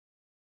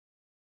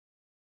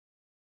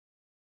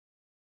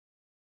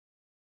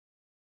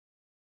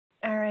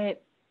All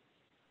right.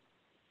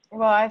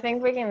 Well, I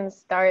think we can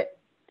start,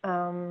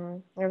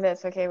 if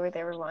that's okay with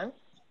everyone.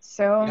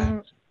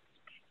 So,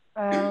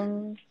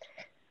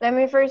 let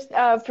me first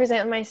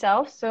present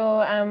myself. So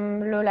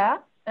I'm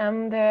Lola.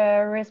 I'm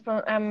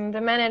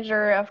the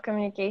manager of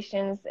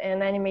communications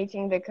and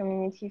animating the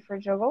community for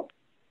Jogl.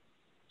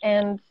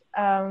 And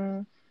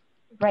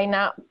right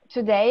now,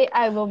 today,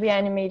 I will be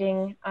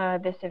animating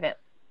this event.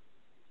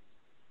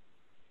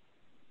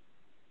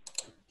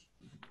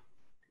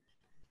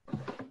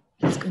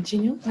 Let's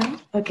continue.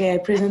 Okay, I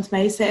present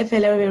myself.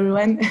 Hello,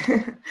 everyone.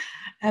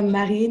 I'm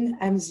Marine.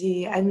 I'm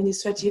the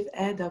administrative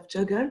head of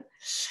Jogl,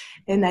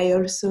 and I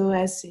also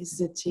assist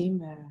the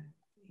team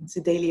in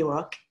the daily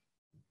work.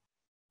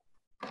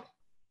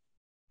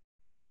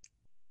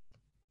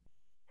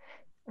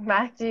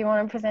 Marc, do you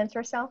want to present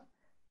yourself?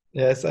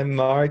 Yes, I'm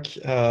Mark,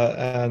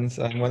 and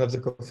I'm one of the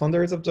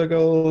co-founders of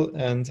Jogl,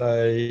 and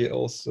I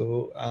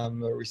also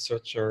am a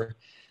researcher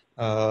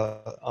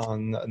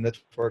on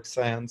network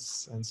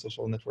science and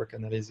social network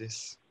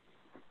analysis.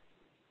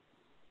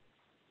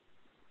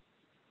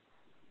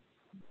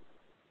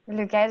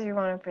 Lucas, you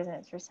want to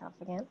present yourself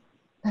again?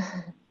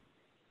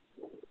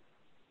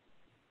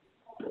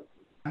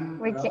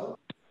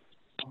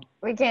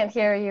 We can't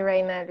hear you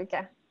right now,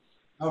 Luca.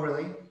 Oh,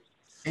 really?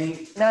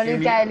 No,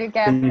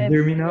 Luca. Can you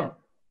hear me now?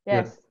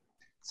 Yes. Yeah.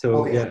 So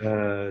okay.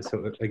 yeah.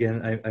 So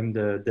again, I'm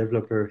the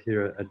developer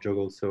here at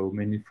Jogl. So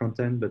mainly front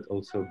end, but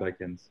also back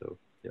end. So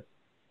yeah.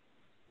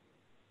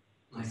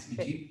 Nice to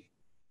meet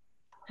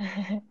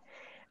you.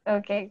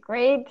 Okay,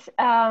 great.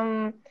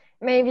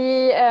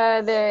 Maybe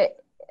the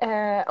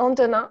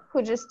Antonin,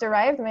 who just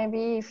arrived,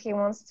 maybe if he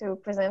wants to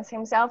present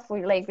himself,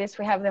 we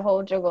have the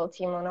whole Jogl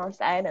team on our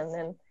side, and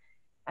then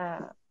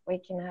we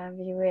can have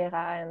you,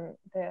 HERA, and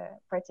the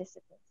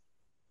participants.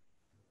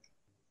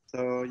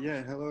 So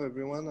yeah, hello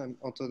everyone, I'm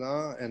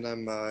Antonin, and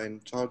I'm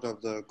in charge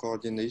of the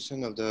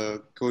coordination of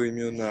the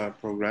co-immune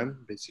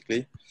program,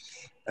 basically.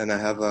 And I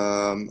have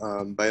a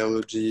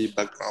biology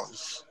background,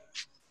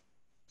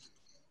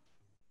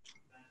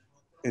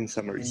 in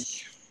summary.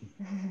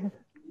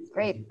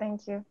 Great,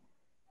 thank you.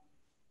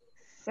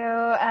 So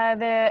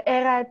the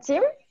HERA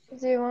team,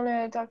 do you want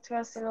to talk to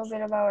us a little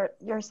bit about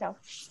yourself?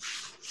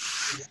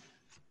 First,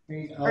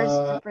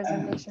 the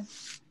presentation.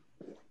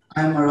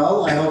 I'm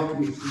Aral. I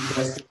hope you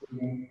guys can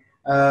hear me.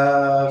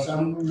 So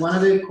I'm one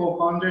of the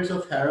co-founders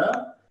of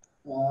HERA.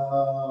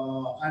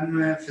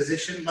 I'm a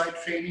physician by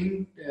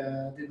training,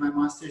 did my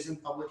master's in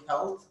public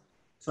health.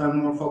 So I'm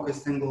more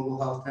focused in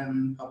global health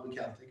and public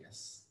health, I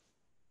guess.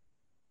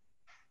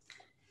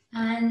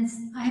 And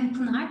I'm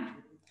Pınar.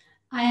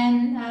 I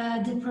am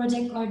the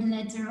project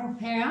coordinator of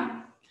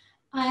HERA.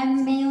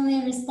 I'm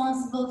mainly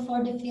responsible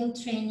for the field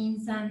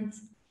trainings and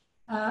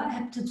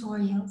app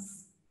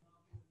tutorials.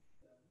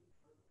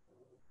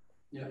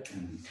 Yeah.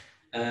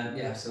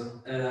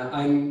 So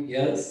I'm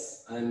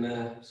Yağız. I'm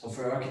a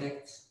software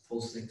architect,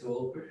 full stack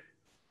developer.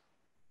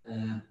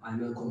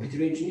 I'm a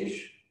computer engineer.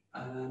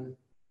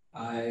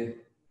 I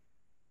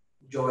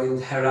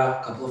joined HERA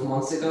a couple of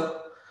months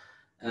ago.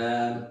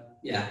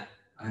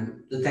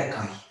 I'm the tech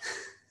guy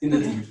in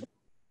the team.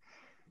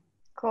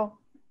 Cool,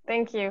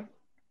 thank you.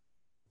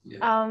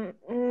 Yeah.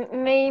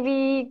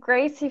 Maybe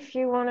Grace, if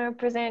you want to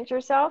present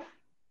yourself.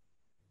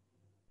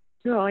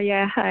 Oh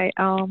yeah, hi.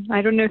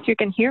 I don't know if you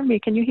can hear me.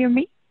 Can you hear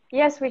me?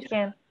 Yes, we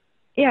can.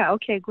 Yeah.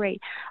 Okay.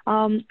 Great.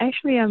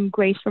 Actually, I'm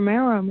Grace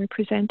Romero. I'm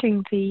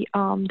representing the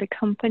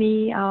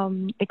company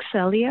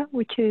Excelia,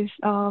 which is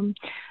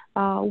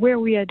where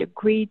we had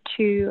agreed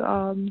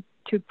to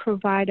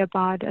provide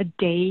about a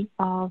day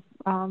of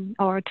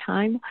our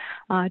time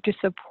to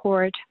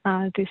support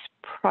this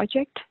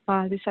project,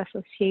 this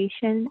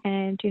association,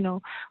 and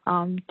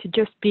to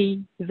just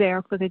be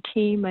there for the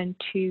team and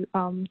to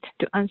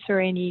answer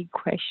any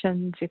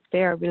questions if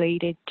they are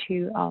related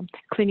to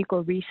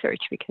clinical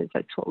research, because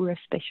that's what we're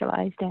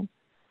specialized in.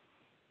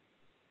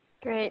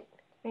 Great,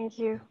 thank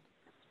you.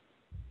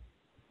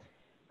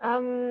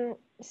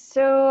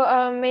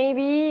 So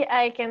maybe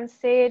I can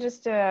say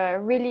just a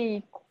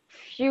really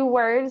few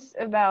words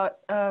about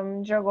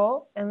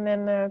Jogl and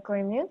then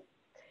co-immune.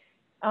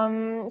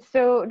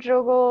 So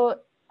Jogl,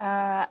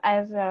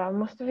 as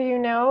most of you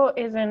know,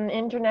 is an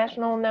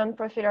international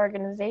non-profit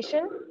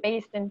organization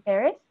based in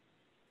Paris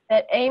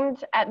that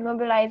aimed at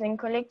mobilizing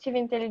collective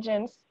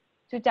intelligence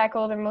to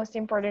tackle the most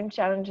important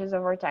challenges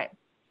of our time.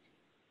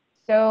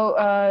 So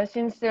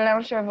since the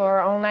launch of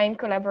our online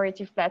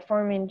collaborative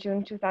platform in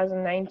June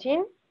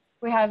 2019,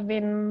 we have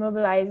been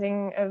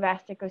mobilizing a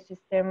vast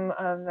ecosystem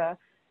of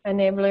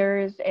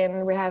enablers,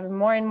 and we have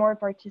more and more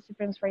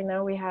participants. Right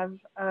now we have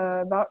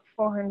about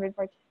 400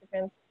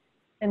 participants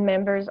and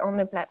members on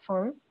the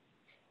platform.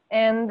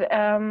 And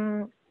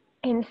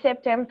in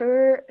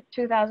September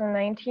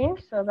 2019,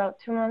 so about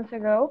 2 months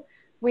ago,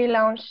 we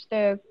launched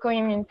the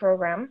co-immune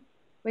program,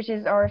 which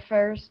is our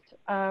first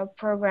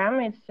program.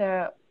 It's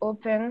an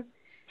open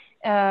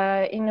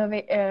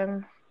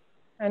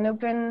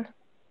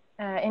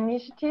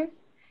initiative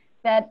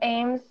that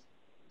aims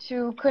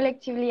to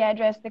collectively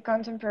address the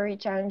contemporary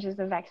challenges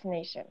of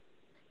vaccination.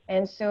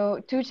 And so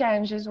 2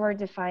 challenges were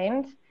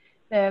defined: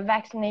 the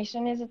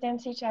vaccination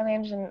hesitancy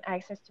challenge and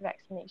access to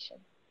vaccination.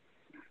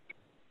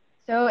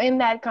 So in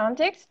that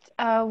context,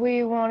 we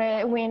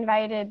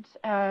invited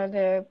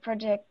the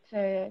project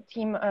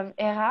team of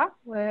HERA,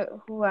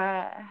 who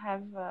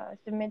have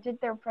submitted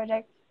their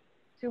project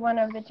to one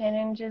of the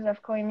challenges of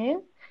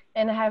Coimmune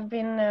and have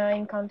been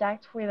in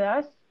contact with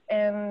us.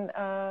 And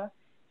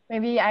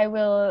maybe I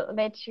will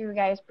let you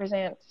guys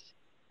present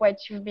what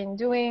you've been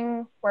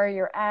doing, where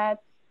you're at,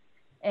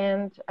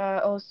 and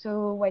also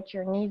what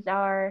your needs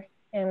are,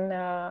 and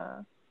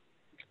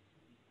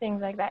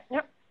things like that.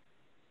 Yep.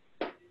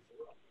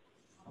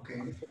 Okay.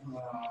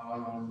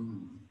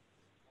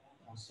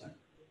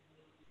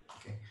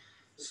 Okay.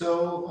 So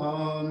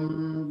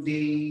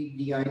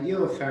the idea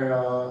of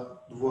HERA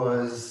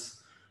was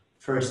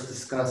first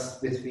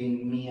discussed between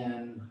me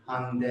and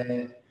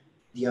Hande,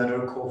 the other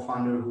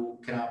co-founder who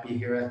cannot be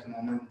here at the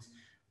moment,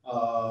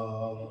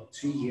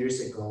 3 years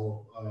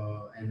ago,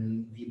 and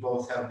we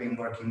both have been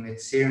working with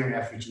Syrian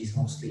refugees,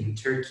 mostly in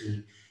Turkey,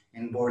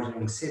 in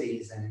bordering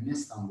cities and in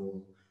Istanbul.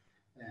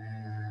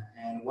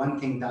 And one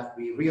thing that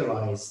we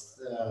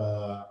realized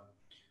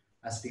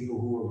as people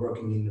who were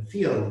working in the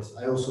field,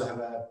 I also have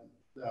a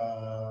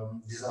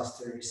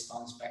disaster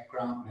response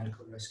background,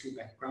 medical rescue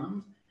background.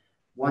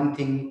 One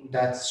thing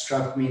that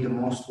struck me the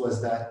most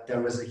was that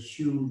there was a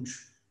huge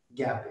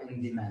gap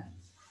in demand.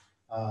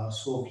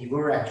 So we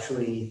were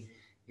actually,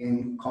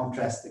 in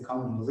contrast to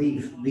common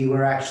belief, we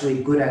were actually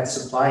good at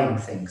supplying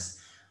things,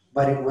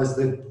 but it was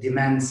the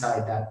demand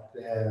side that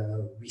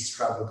we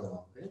struggled a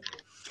lot with.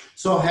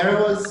 So HERA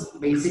was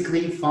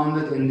basically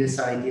founded in this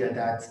idea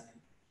that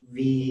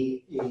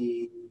we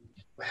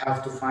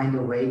have to find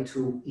a way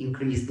to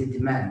increase the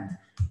demand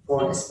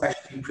for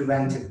especially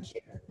preventive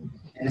care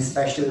and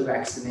especially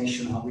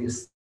vaccination,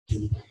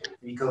 obviously,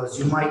 because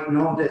you might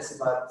know this,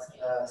 but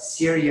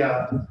Syria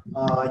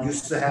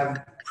used to have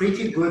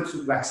pretty good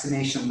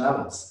vaccination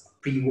levels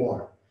pre-war.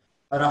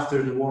 But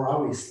after the war,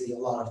 obviously, a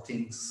lot of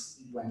things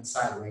went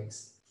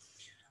sideways.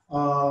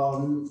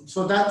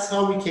 So that's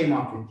how we came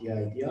up with the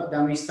idea.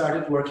 Then we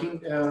started working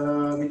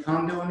with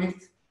Hande on it.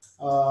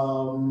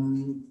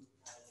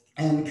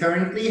 And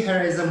currently,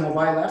 HERA is a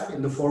mobile app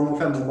in the form of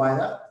a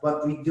mobile app,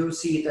 but we do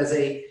see it as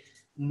a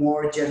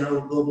more general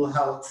global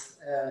health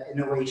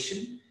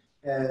innovation.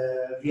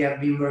 We have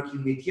been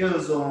working with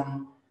Yağız on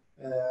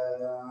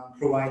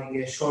providing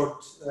a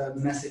short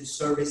message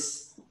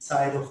service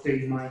side of the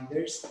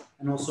reminders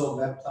and also a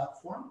web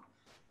platform.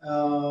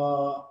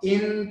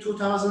 In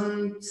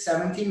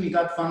 2017, we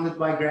got funded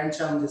by Grand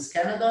Challenges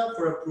Canada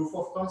for a proof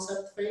of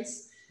concept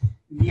phase.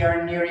 We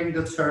are nearing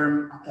the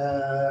term.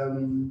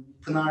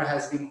 Pınar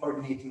has been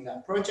coordinating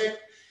that project.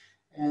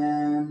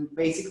 And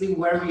basically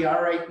where we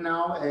are right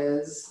now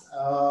is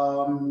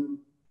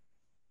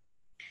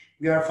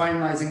we are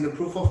finalizing the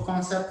proof of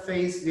concept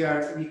phase.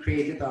 We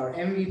created our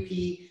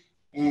MVP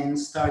and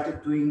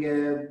started doing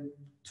a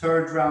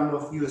 3rd round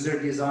of user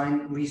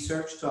design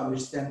research to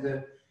understand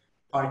the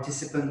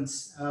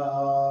participants'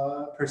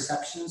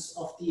 perceptions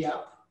of the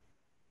app.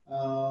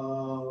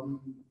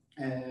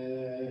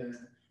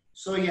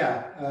 So yeah,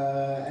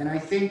 and I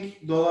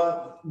think,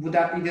 Dola, would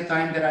that be the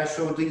time that I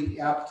show the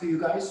app to you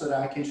guys so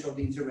that I can show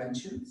the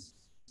interventions?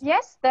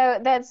 Yes,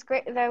 that's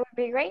great. That would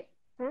be great.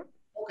 Hmm?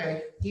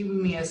 Okay, give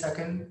me a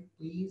second,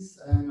 please,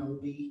 and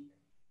I'll be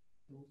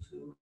able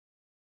to.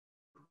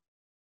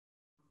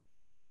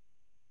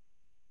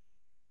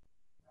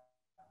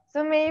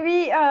 So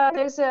maybe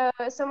there's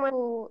someone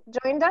who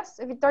joined us,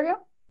 Vittorio.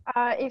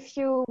 If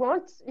you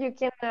want, you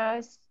can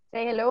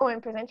say hello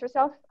and present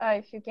yourself.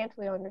 If you can't,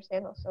 we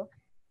understand also.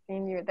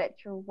 That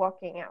you're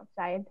walking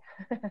outside.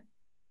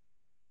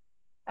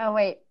 Oh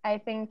wait, I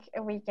think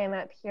we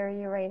cannot hear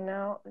you right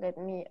now. Let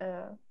me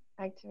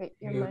activate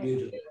your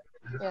mic.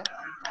 Yeah.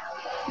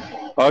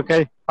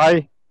 Okay.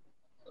 Hi.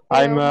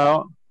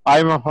 Hello.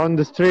 I'm on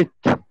the street.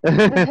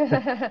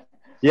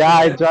 Yeah,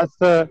 I just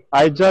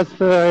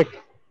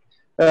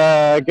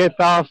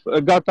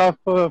got off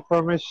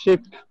from a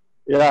ship.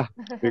 Yeah,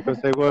 because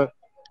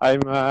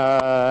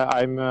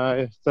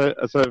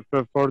so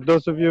for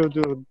those of you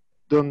who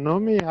don't know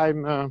me,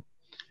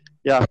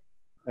 yeah.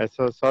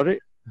 So sorry.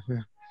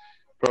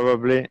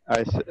 Probably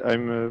I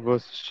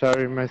was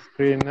sharing my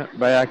screen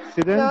by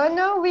accident.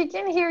 No, we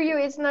can hear you.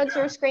 It's not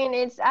your screen.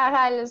 It's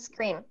Aral's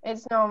screen.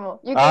 It's normal.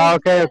 You can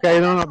okay.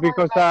 No,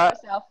 because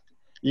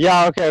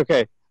yeah,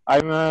 okay. I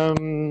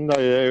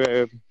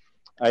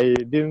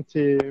didn't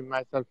see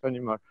myself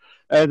anymore.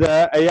 And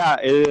yeah,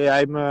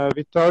 I'm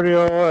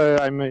Vittorio.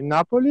 I'm in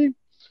Napoli,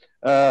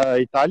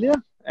 Italia,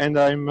 and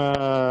I'm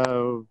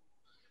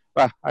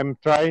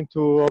trying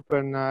to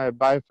open a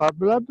biofab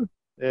lab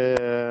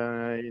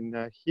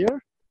in here.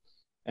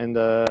 And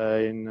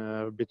in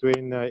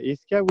between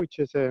Ischia, which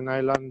is an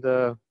island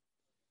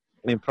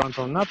in front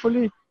of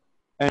Napoli,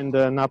 and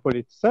Napoli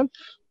itself.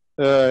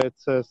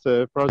 It's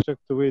a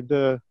project with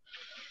the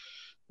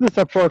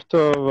support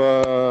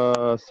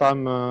of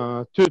some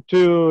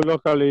two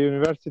local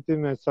universities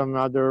and some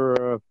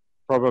other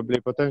probably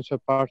potential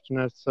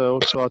partners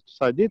also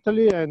outside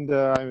Italy. And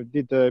I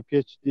did a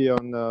PhD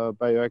on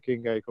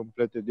biohacking. I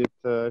completed it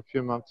a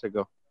few months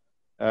ago.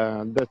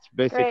 That's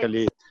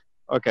basically it.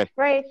 Okay.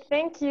 Great,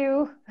 thank you.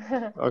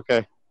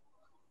 Okay.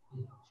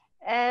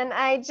 And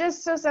I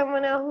just saw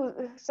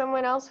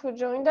someone else who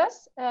joined us,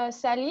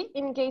 Sally.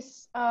 In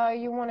case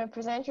you want to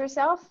present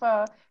yourself,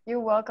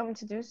 you're welcome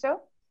to do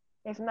so.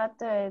 If not,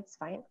 it's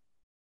fine.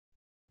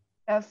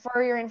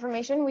 For your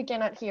information, we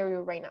cannot hear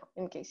you right now,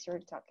 in case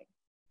you're talking.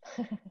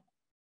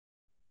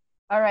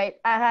 All right,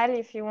 Aral,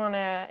 if you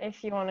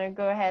wanna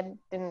go ahead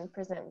and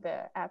present the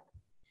app.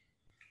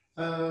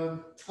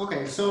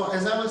 Okay, so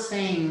as I was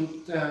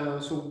saying,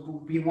 so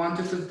we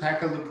wanted to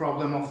tackle the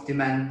problem of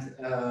demand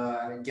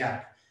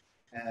gap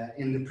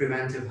in the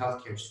preventive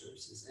healthcare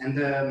services. And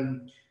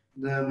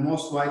the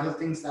most vital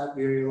things that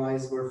we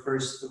realized were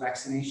first the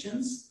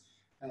vaccinations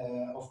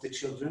of the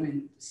children in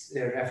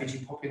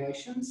refugee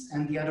populations,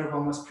 and the other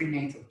one was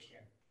prenatal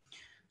care.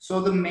 So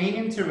the main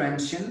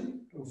intervention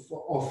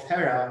of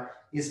HERA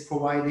is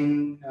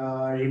providing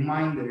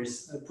reminders,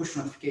 push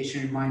notification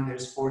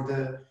reminders for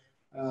the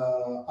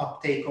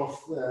uptake of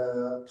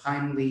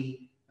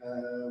timely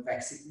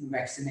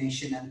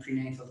vaccination and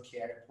prenatal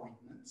care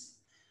appointments.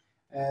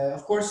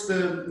 Of course,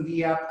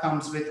 the app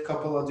comes with a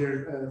couple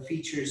other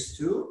features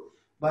too,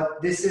 but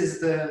this is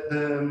the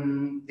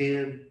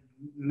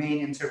main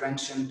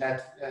intervention that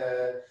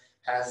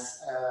has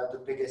the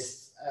biggest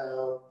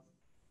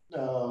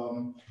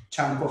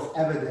chunk of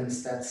evidence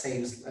that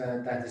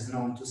that is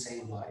known to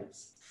save lives.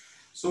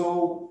 So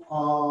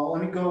let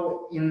me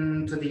go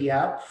into the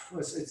app.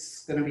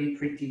 It's going to be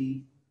pretty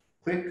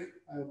quick,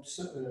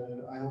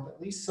 I hope at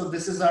least. So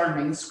this is our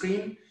main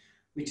screen,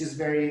 which is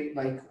very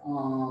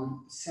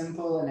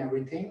simple and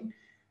everything.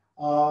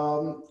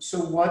 So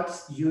what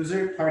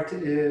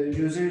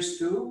users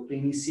do,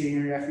 any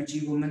Syrian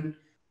refugee women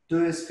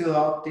do, is fill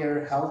out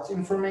their health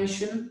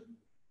information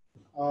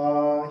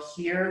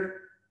here,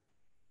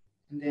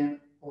 and then,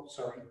 oh,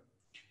 sorry.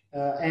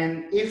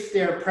 And if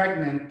they're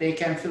pregnant, they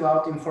can fill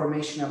out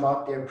information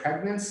about their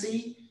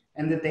pregnancy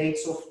and the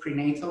dates of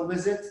prenatal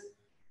visit.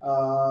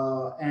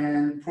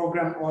 And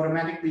program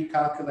automatically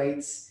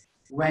calculates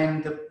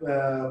when the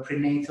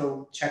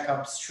prenatal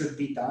checkups should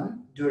be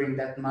done during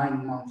that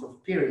 9-month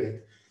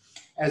period.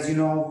 As you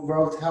know,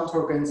 World Health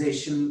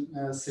Organization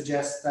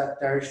suggests that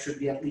there should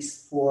be at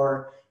least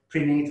 4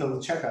 prenatal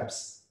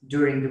checkups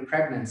during the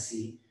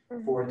pregnancy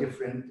for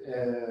different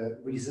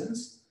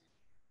reasons.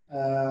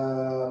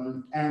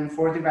 And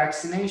for the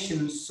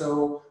vaccination,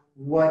 so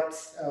what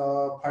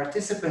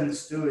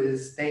participants do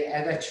is they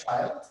add a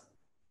child,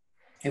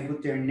 they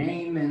put their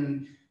name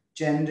and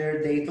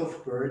gender, date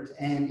of birth,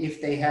 and if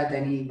they had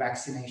any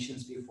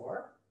vaccinations before.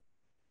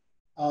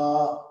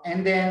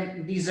 And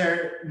then these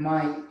are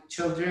my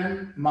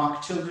children,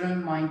 mock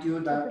children, mind you,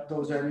 that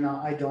those are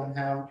not, I don't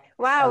have.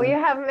 Wow, you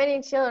have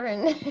many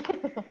children.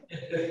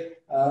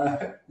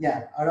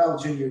 Yeah, Aral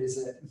Jr. is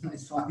a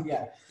nice one,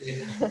 yeah.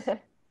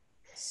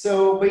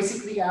 So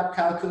basically, the app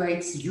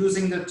calculates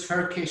using the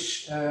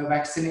Turkish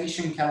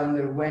vaccination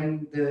calendar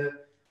when the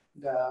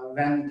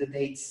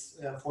dates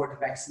for the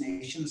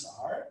vaccinations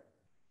are,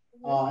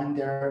 and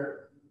there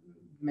are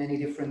many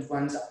different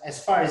ones.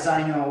 As far as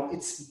I know,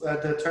 it's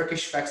the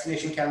Turkish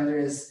vaccination calendar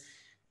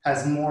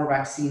has more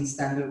vaccines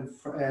than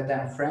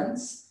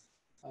France.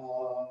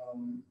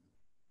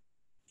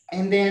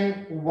 And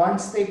then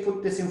once they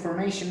put this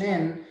information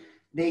in,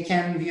 they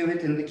can view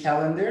it in the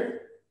calendar.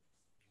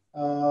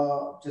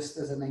 Just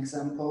as an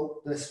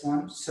example, this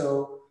one.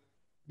 So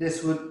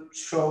this would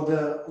show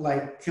the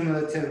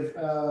cumulative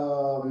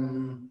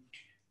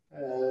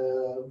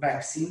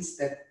vaccines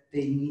that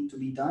they need to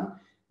be done.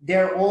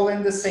 They're all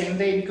in the same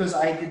day because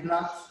I did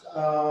not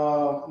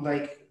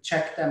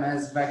check them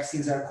as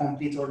vaccines are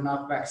complete or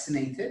not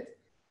vaccinated.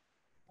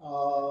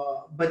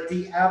 But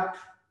the app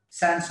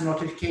sends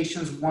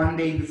notifications 1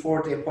 day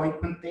before the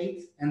appointment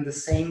date and the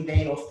same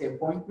day of the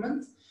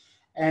appointment.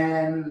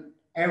 And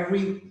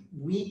every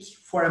week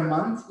for a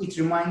month, it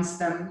reminds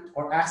them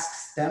or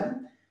asks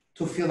them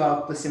to fill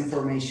out this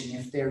information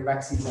if their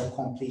vaccines are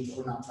complete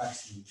or not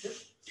vaccinated.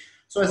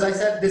 So as I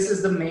said, this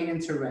is the main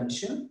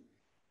intervention.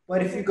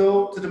 But if you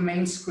go to the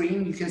main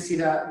screen, you can see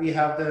that we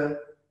have the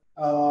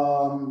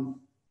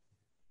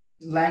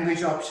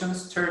language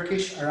options,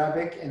 Turkish,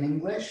 Arabic, and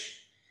English.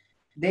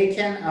 They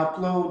can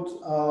upload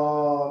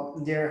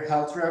their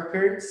health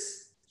records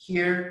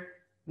here,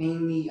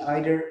 mainly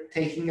either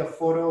taking a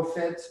photo of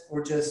it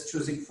or just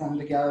choosing from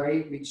the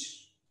gallery,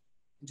 which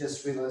I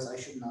just realized I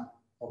should not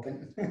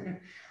open.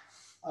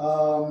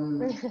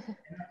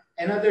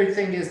 Another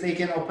thing is they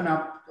can open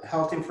up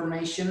health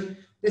information.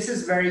 This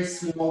is very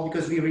small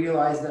because we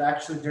realize that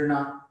actually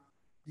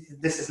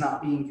this is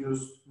not being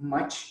used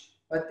much,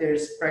 but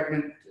there's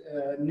pregnant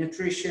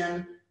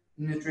nutrition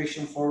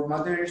for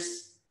mothers,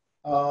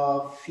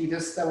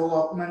 fetus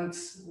development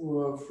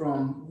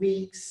from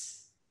weeks,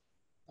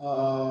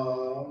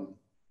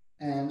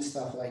 and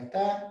stuff like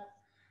that.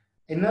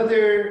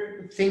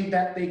 Another thing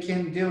that they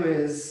can do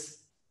is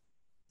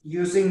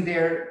using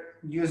their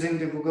using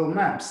the Google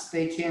Maps,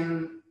 they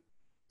can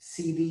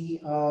see the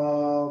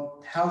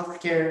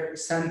healthcare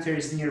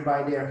centers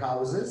nearby their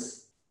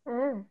houses.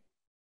 Mm.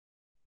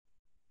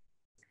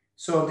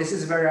 So this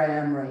is where I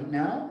am right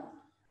now.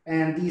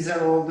 And these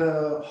are all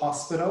the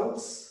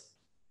hospitals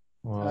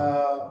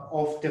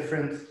of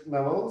different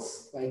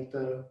levels,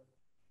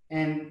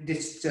 and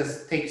this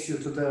just takes you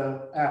to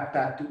the app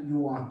that you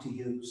want to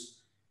use.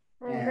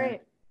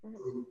 Great.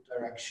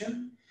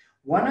 Direction.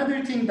 One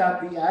other thing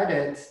that we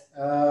added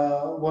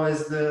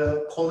was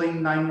the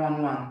calling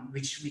 911,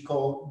 which we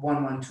call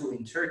 112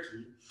 in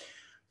Turkey.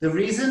 The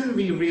reason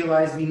we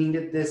realized we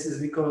needed this is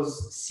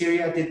because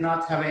Syria did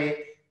not have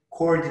a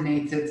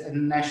coordinated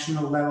and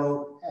national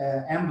level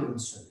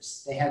ambulance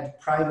service. They had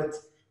private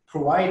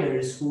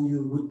providers who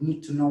you would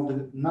need to know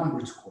the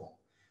number to call.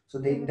 So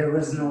there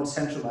was no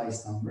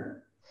centralized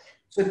number.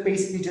 So it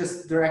basically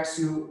just directs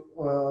you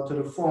to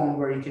the phone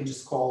where you can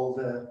just call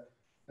the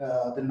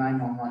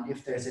 911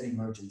 if there's an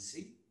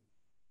emergency.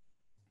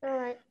 All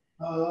right.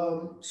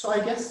 So I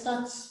guess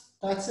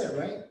that's it,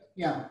 right?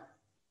 Yeah.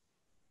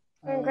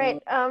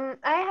 Great.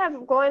 I have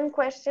one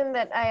question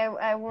that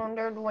I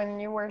wondered when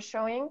you were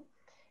showing,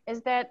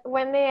 is that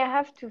when they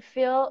have to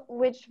fill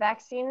which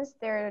vaccines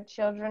their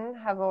children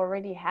have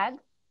already had,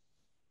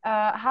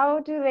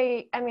 how do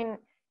they, I mean,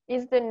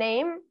 is the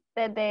name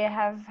that they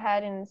have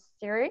had in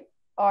Syria,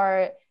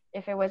 or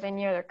if it was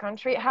any other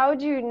country, how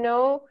do you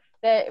know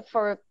that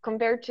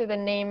compared to the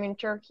name in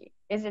Turkey?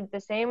 Is it the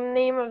same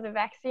name of the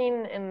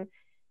vaccine, and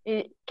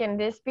can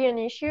this be an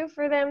issue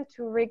for them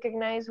to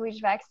recognize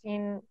which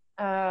vaccine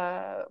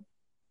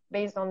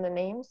based on the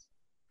names?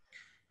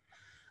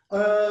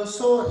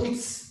 So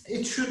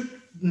it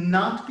should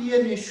not be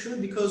an issue,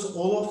 because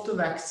all of the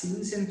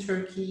vaccines in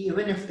Turkey,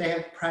 even if they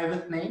have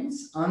private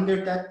names,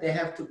 under that they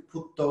have to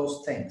put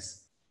those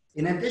things.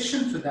 In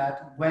addition to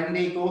that, when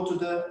they go to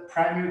the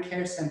primary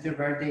care center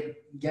where they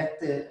get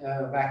the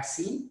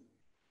vaccine,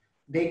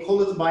 they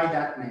call it by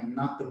that name,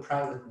 not the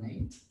private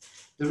name.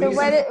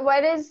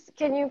 What is,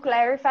 can you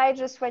clarify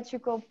just what you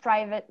call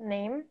private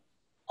name?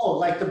 Oh,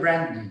 like the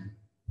brand name.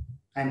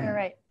 I mean, all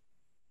right.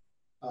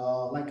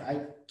 Like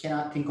I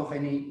cannot think of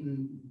any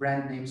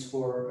brand names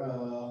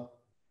for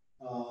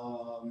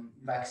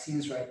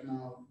vaccines right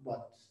now,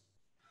 but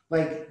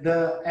like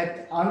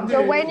under.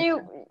 So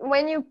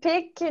when you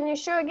pick, can you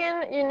show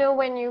again? You know,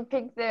 when you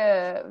pick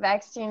the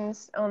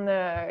vaccines on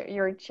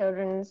your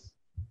children's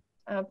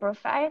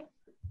profile.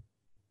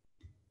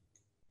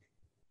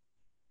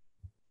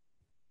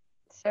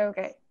 So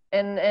okay,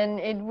 and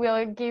it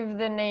will give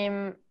the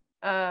name,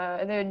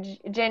 the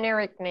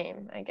generic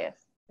name, I guess.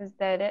 Is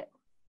that it?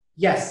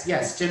 Yes,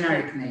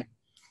 generic name.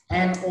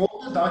 And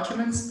all the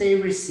documents they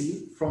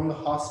receive from the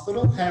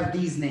hospital have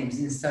these names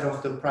instead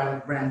of the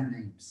private brand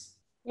names.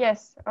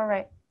 Yes, all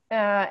right.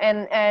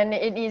 And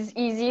it is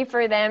easy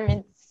for them.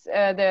 It's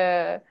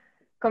the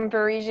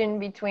comparison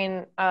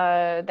between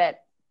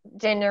that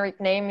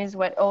generic name is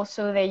what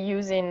also they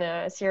use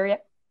in Syria.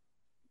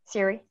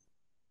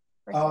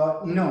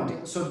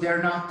 No, so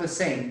they're not the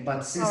same.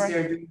 But since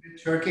they're doing the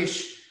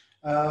Turkish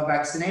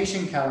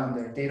vaccination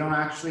calendar, they don't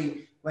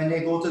actually, when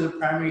they go to the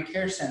primary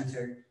care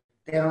center,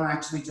 they don't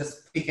actually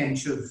just pick and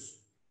choose.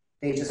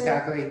 They just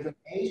calculate the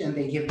age and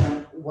they give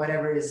them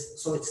whatever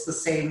is, so it's the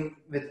same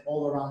with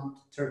all around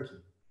Turkey.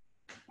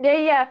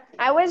 Yeah.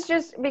 I was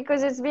just,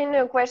 because it's been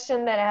a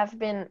question that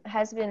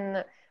has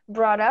been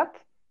brought up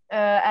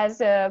as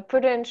a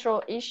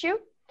potential issue,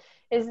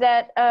 is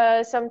that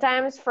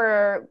sometimes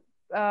for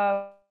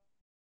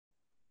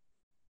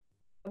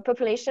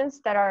populations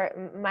that are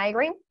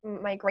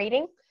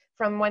migrating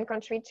from one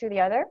country to the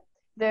other,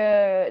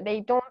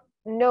 they don't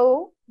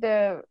know,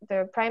 the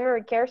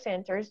primary care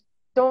centers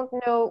don't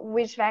know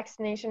which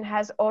vaccination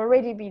has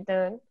already been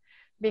done,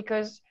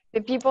 because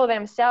the people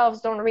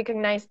themselves don't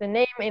recognize the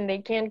name and they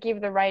can't give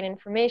the right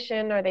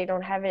information, or they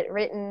don't have it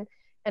written.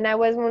 And I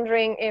was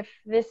wondering if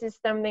this is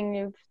something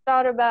you've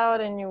thought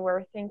about, and you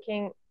were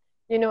thinking,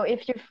 you know,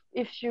 if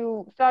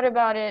you thought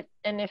about it,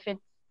 and if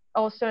it's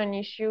also an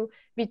issue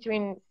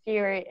between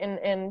Syria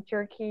and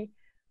Turkey,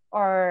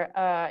 or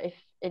if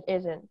it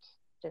isn't.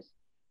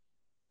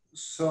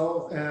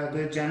 So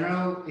the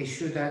general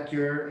issue that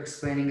you're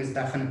explaining is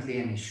definitely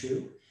an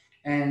issue,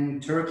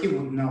 and Turkey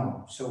would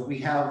know. So we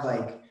have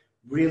like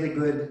really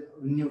good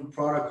new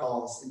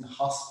protocols in the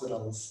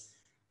hospitals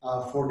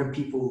for the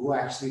people who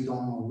actually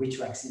don't know which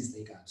vaccines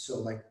they got. So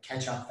like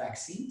catch-up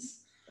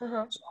vaccines.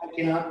 So I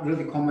cannot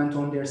really comment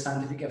on their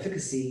scientific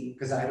efficacy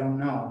because I don't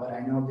know, but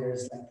I know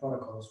there's like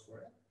protocols for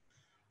it.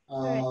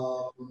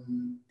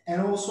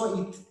 And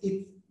also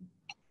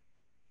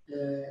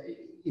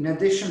in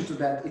addition to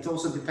that, it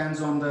also depends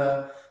on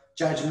the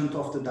judgment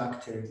of the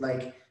doctor.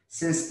 Like,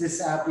 since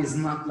this app is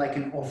not like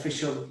an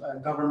official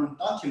government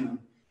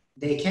document,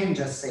 they can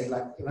just say,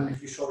 like, even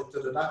if you show it to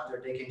the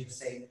doctor, they can just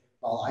say,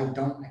 well, I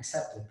don't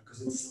accept it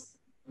because it's,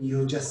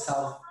 you just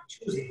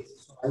self-choose it.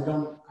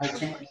 So I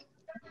can't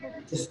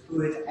just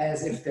do it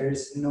as if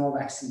there's no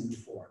vaccine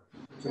before.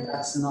 So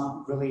that's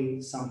not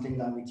really something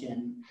that we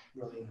can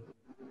really.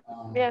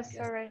 Yes,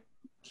 all right.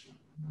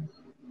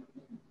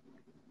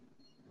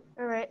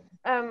 All right.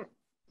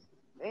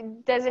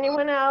 Does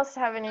anyone else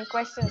have any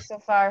questions so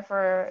far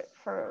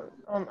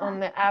on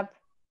the app?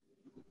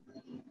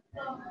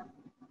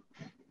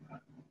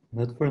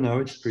 Not for now,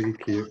 it's pretty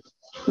clear.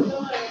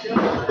 All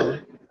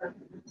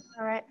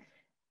right.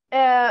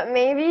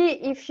 Maybe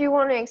if you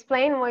want to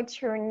explain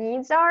what your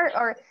needs are,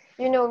 or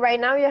right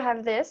now you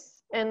have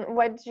this, and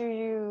what do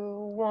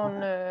you want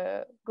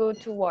to go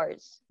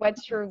towards?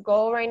 What's your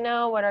goal right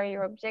now? What are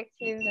your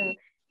objectives,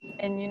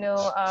 and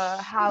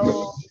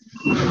how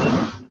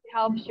it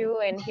helps you?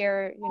 And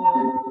here,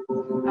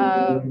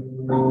 I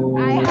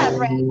have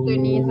read the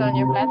needs on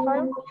your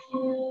platform.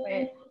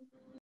 Wait.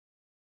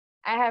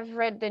 I have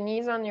read the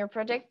needs on your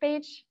project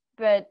page,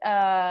 but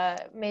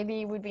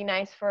maybe it would be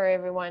nice for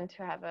everyone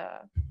to have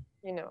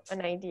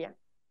an idea.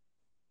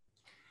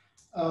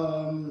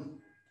 Our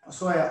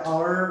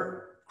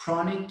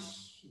chronic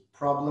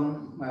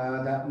problem,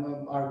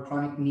 our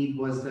chronic need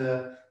was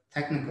the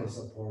technical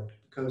support,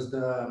 because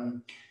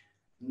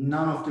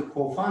none of the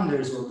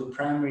co-founders or the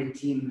primary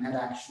team had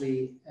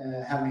actually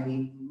have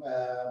any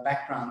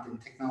background in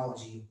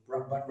technology,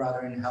 but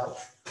rather in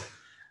health.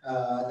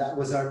 That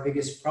was our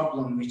biggest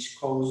problem, which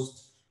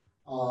caused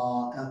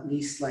at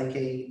least like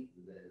a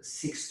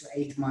 6 to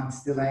 8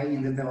 months delay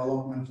in the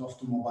development of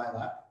the mobile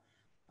app.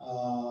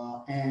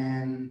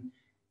 And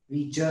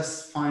we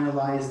just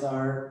finalized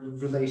our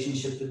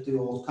relationship with the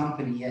old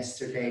company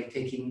yesterday,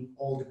 taking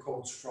all the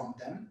codes from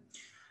them,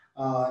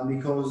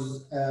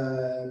 because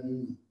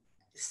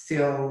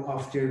still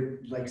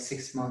after like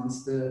 6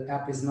 months, the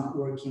app is not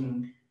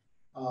working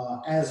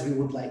as we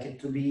would like it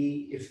to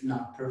be, if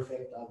not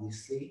perfect,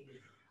 obviously.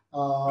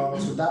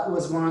 So that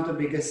was one of the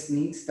biggest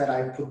needs that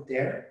I put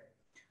there.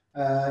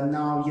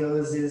 Now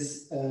Yağız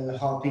is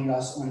helping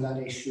us on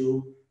that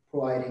issue,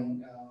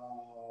 providing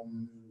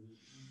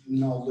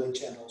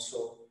knowledge, and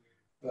also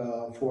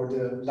for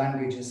the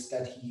languages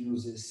that he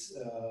uses,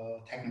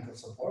 technical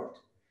support.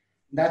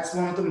 That's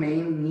one of the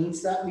main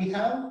needs that we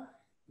have.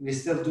 We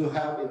still do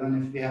have, even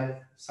if we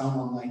have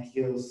someone like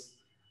Yağız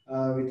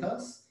with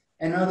us.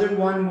 Another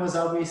one was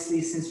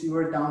obviously, since we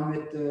were done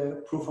with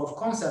the proof of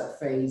concept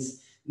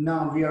phase,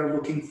 now we are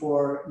looking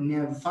for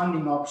new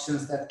funding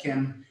options that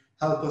can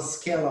help us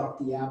scale up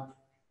the app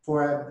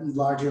for a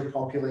larger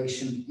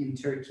population in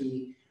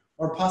Turkey,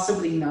 or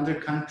possibly in other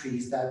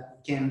countries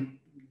that can,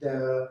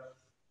 the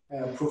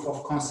proof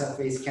of concept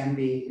phase can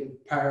be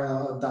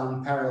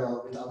done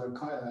parallel with other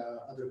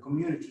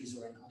communities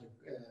or in other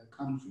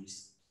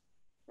countries.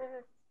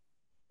 Mm-hmm.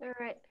 All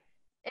right.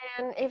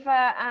 And if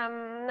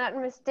I'm not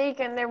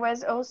mistaken, there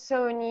was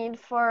also a need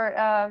for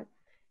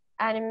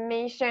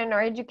animation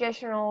or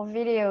educational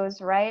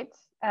videos, right?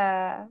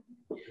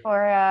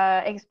 For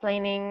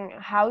explaining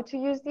how to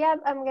use the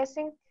app, I'm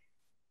guessing.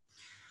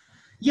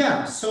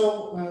 Yeah,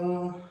 so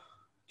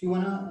do you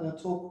want to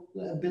talk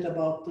a bit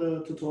about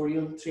the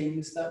tutorial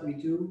trainings that we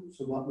do?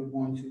 So what we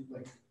want to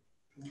like.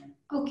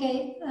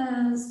 Okay,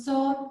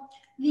 so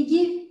we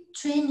give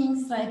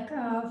trainings like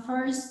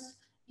first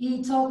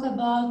we talk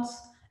about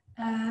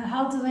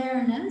health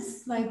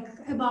awareness, like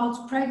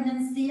about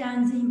pregnancy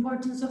and the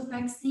importance of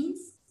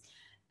vaccines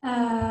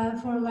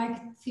for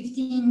like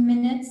 15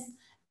 minutes.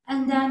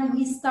 And then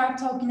we start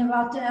talking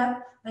about the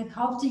app, like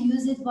how to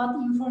use it, what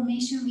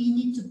information we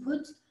need to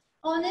put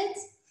on it,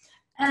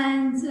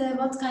 and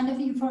what kind of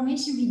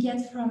information we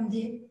get from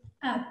the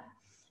app.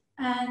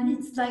 And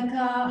it's like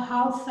a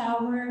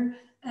half-hour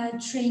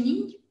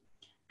training.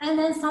 And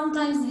then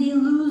sometimes we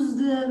lose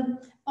the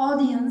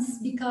audience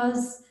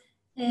because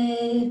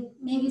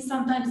maybe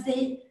sometimes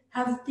they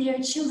have their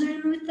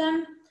children with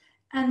them,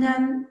 and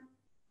then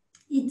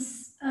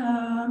it's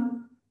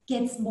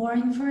gets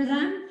boring for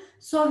them.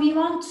 So we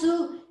want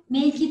to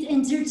make it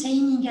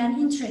entertaining and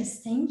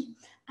interesting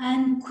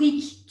and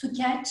quick to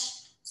catch.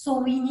 So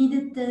we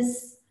needed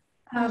this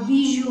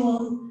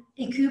visual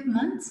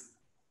equipment.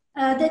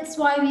 That's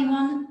why we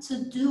want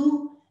to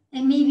do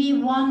a maybe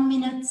 1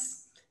 minute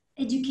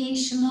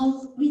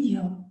educational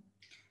video.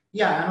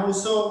 Yeah, and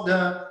also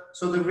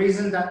the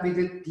reason that we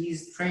did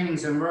these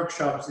trainings and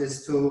workshops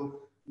is to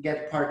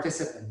get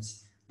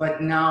participants. But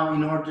now,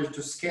 in order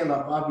to scale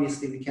up,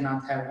 obviously we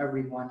cannot have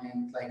everyone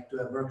and like do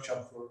a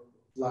workshop for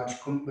large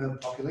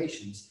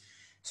populations.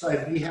 So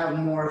if we have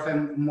more of a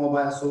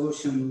mobile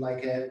solution,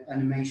 like an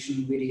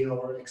animation video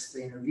or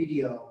explainer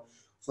video,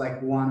 of like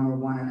 1 or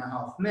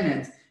 1.5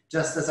 minutes,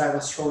 just as I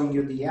was showing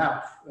you the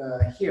app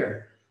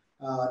here,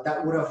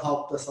 that would have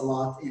helped us a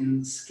lot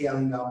in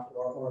scaling up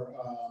or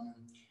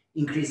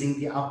increasing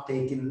the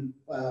uptake in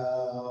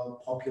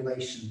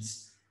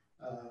populations.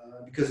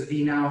 Because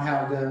we now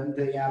have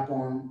the app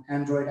on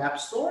Android App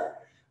Store,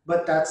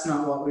 but that's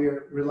not what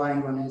we're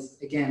relying on. Is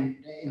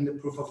again, in the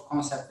proof of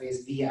concept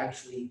phase, we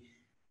actually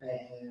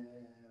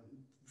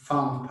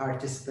found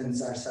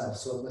participants ourselves.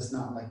 So it was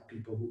not like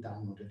people who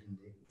downloaded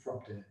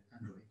from the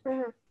Android.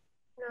 Mm-hmm.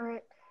 All right.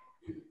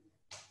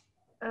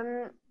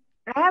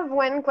 I have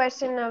one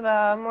question of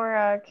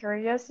more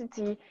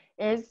curiosity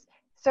is,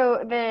 so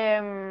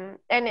and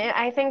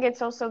I think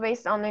it's also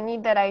based on the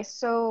need that I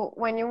saw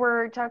when you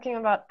were talking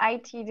about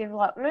IT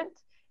development.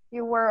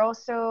 you were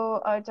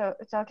also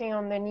talking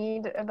on the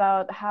need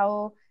about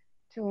how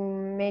to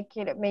make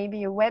it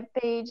maybe a web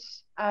page,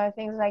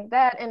 things like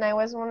that. And I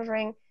was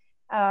wondering,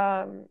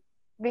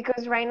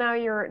 because right now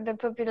the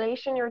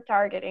population you're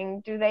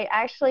targeting, do they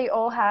actually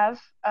all have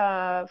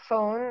a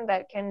phone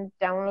that can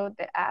download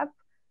the app?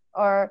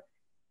 Or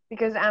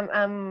because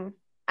I'm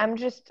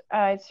just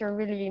it's a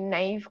really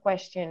naive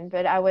question,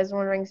 but I was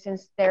wondering,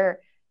 since they're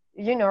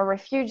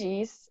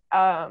refugees,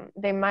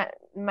 they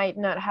might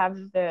not have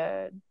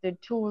the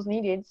tools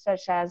needed,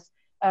 such as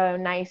a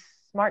nice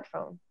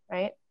smartphone,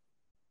 right?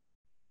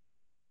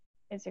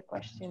 It's a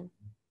question.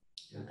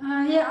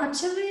 Yeah,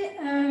 actually,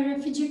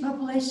 refugee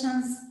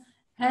populations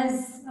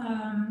has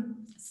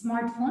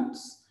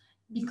smartphones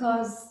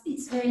because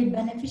it's very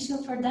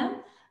beneficial for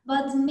them.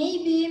 But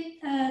maybe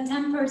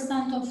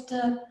 10% of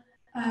the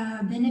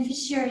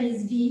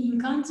beneficiaries we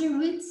encounter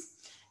with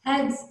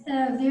had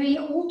very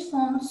old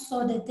phones,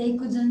 so that they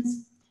couldn't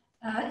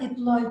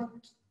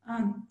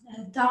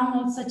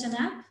download such an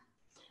app.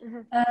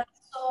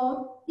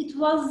 So it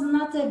was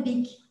not a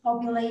big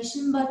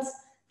population, but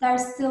there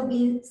still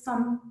be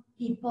some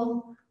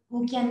people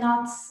who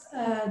cannot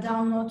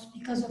download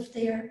because of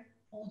their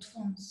old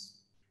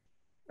phones.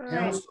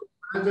 And also,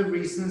 one of the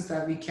reasons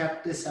that we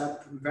kept this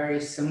app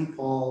very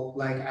simple,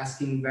 like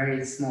asking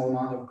very small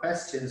amount of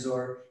questions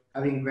or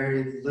having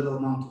very little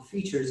amount of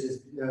features,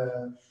 is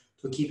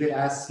to keep it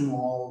as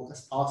small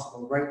as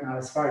possible. Right now,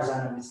 as far as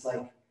I know, it's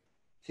like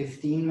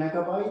 15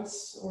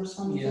 megabytes or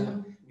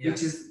something,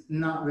 which is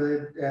not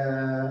really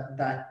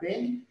that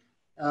big.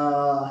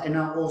 And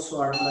now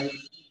also our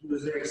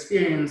user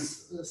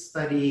experience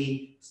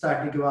study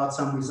started to give out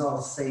some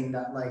results saying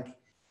that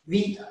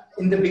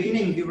in the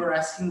beginning we were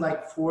asking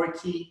like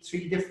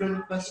 43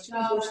 different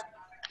questions or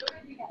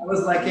something. It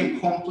was like a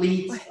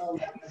complete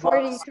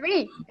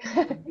 43.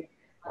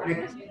 Oh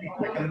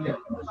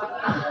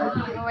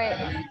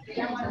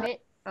wait,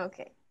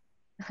 okay.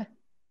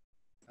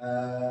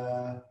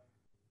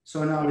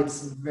 So now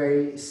it's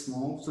very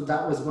small. So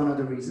that was one of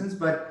the reasons.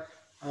 But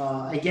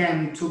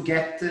again, to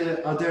get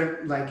the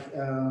other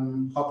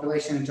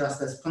population,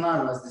 just as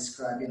Pınar was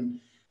describing,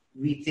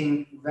 we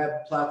think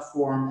web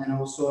platform and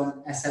also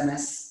an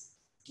SMS,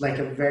 like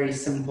a very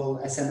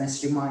simple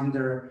SMS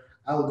reminder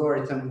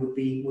algorithm would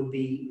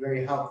be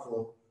very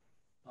helpful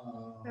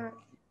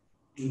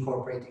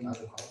incorporating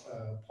other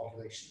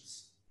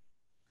populations.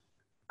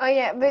 Oh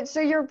yeah, but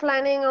so you're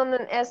planning on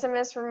an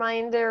SMS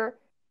reminder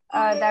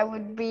that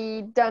would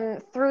be done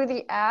through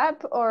the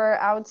app or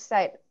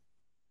outside,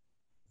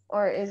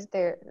 or is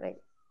there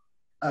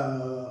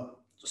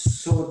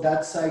so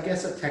that's, I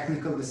guess, a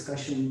technical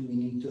discussion we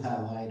need to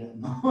have. I don't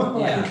know.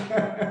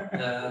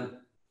 Yeah.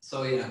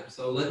 So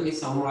let me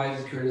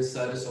summarize the current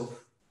status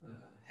of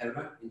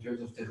HERA in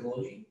terms of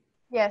technology.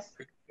 Yes.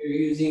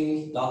 We're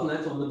using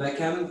 .NET on the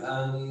backend,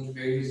 and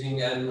we're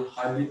using a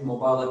hybrid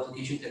mobile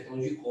application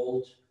technology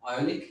called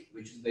Ionic,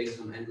 which is based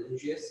on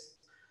AngularJS.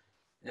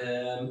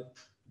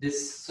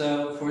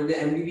 For the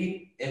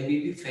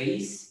MVP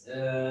phase,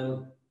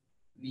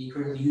 we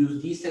currently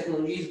use these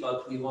technologies,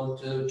 but we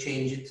want to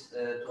change it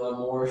to a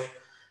more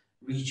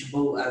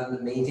reachable and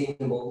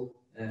maintainable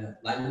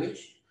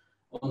language.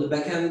 On the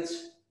backend,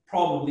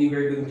 probably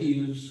we're going to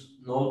use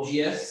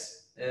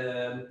Node.js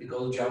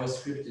because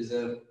JavaScript is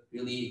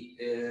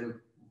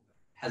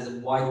has a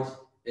wide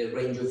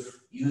range of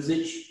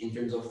usage in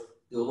terms of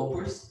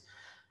developers,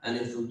 and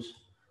it would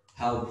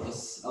help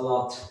us a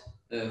lot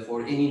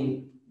for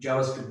any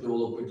JavaScript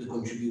developer to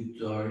contribute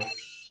to our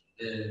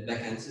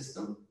backend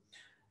system.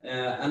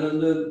 And on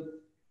the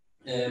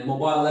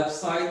mobile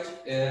website,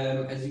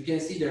 as you can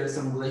see, there are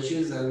some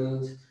glitches,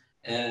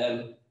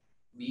 and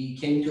we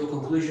came to a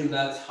conclusion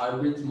that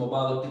hybrid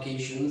mobile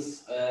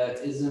applications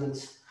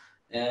isn't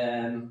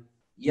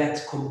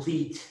yet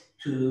complete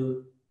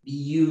to be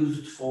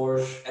used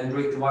for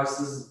Android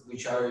devices,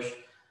 which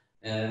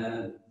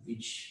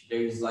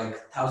there is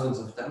like thousands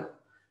of them,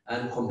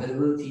 and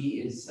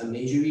compatibility is a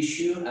major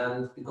issue.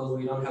 And because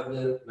we don't have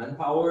the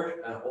manpower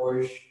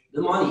or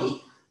the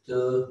money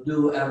to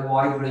do a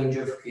wide range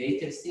of QA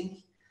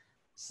testing,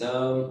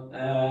 so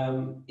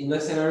in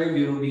that scenario,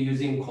 we will be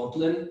using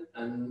Kotlin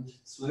and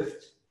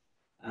Swift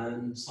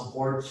and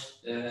support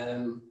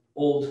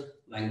old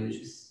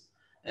languages,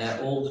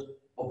 old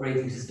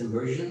operating system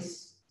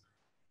versions.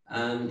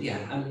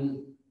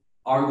 And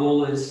our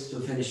goal is to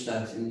finish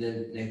that in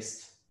the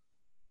next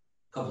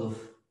couple of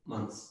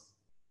months.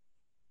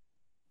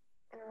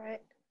 All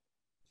right.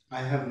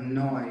 I have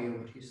no idea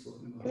what he's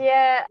talking about.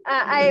 Yeah,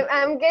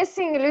 I'm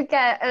guessing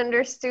Luca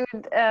understood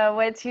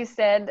what you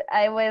said.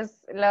 I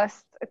was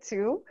lost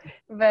too,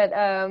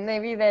 but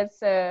maybe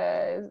that's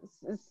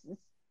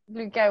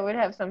Luca would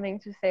have something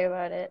to say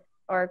about it,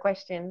 or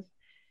questions.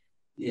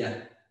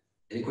 Yeah.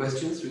 Any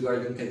questions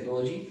regarding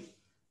technology?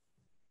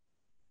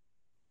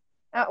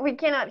 We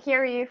cannot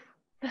hear you.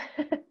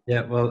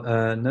 Yeah, well,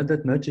 not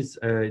that much. It's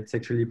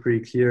actually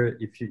pretty clear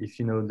if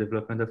you know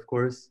development, of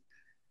course.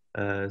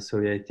 So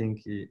yeah, I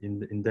think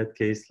in that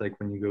case, like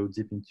when you go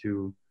deep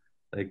into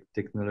like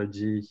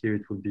technology here,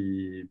 it would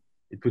be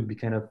it would be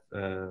kind of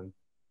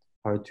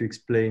hard to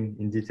explain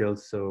in detail.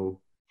 So,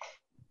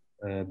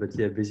 but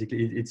yeah,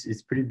 basically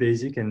it's pretty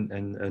basic and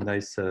a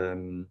nice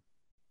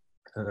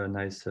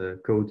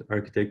code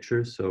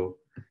architecture. So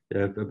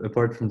yeah,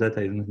 apart from that,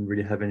 I don't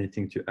really have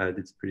anything to add.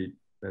 It's pretty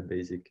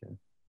basic.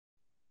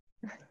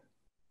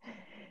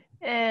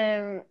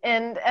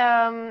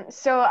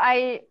 So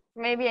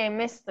maybe I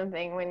missed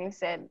something when you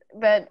said,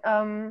 but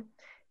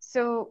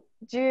so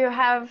do you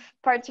have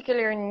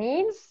particular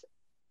needs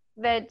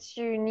that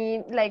you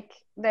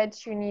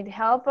need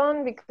help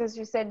on? Because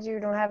you said you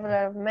don't have a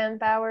lot of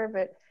manpower,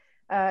 but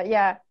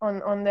yeah,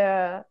 on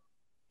the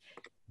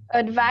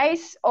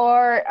advice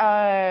or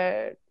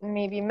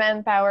maybe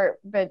manpower,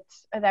 but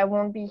that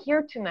won't be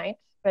here tonight,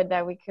 but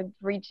that we could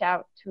reach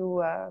out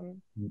to,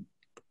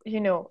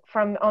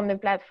 from on the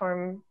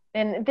platform.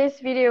 And this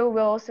video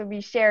will also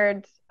be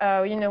shared,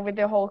 with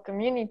the whole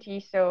community.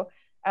 So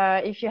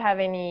if you have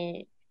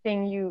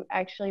anything you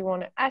actually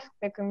want to ask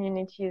the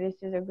community, this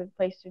is a good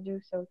place to do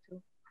so too.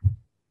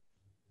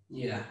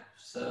 Yeah,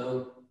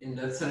 so in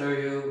that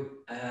scenario,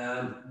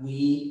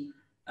 we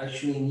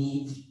actually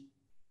need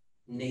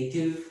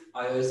native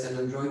iOS and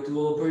Android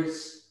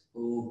developers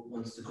who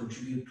wants to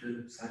contribute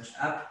to such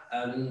app,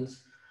 and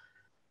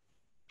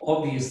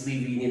obviously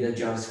we need a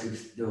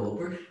JavaScript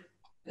developer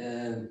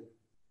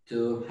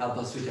to help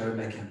us with our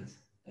backend.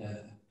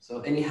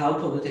 So any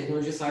help on the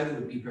technology side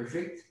would be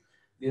perfect.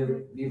 We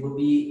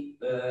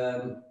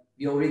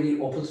already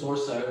open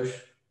source our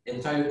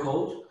entire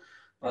code,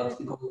 but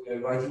because we are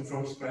writing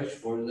from scratch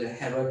for the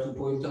HERA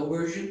 2.0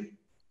 version,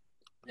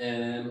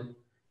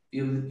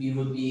 we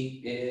will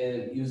be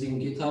using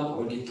GitHub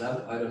or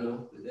GitLab, I don't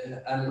know,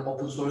 and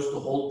open source the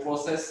whole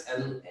process,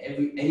 and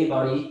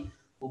anybody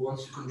who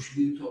wants to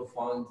contribute or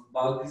find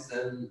bugs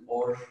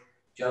or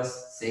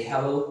just say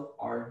hello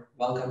are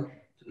welcome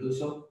to do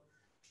so.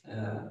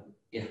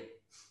 Yeah.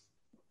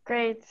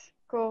 Great,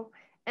 cool.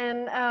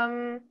 And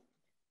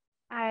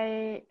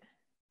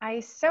I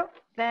saw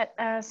that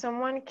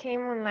someone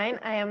came online.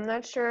 I am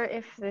not sure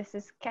if this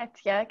is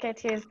Katja.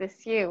 Katja, is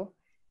this you?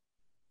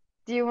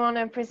 Do you want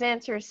to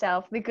present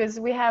yourself? Because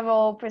we have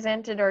all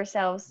presented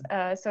ourselves.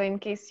 So in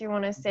case you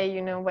want to say,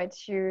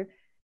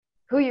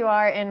 who you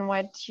are and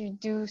what you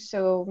do,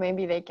 so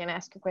maybe they can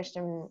ask a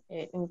question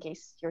in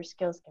case your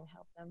skills can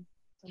help them.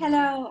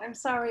 Hello, I'm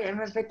sorry, I'm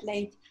a bit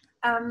late.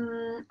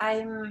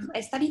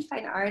 I studied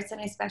fine arts and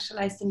I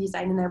specialized in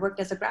design, and I worked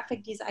as a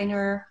graphic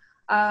designer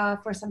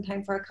for some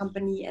time for a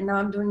company, and now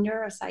I'm doing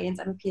neuroscience.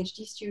 I'm a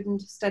PhD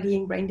student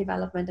studying brain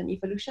development and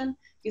evolution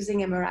using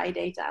MRI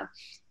data.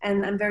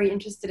 And I'm very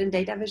interested in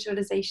data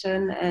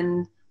visualization,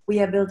 and we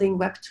are building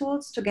web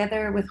tools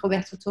together with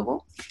Roberto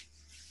Toro.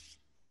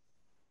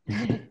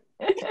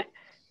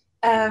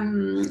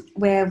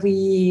 Where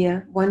we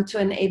want to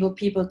enable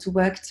people to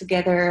work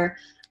together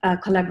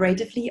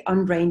collaboratively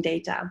on brain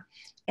data.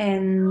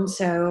 And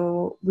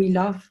so we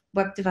love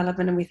web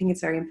development, and we think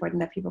it's very important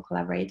that people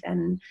collaborate.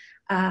 And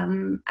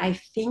I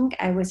think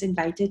I was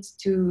invited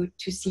to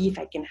see if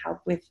I can help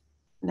with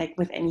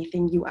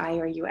anything UI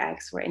or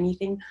UX or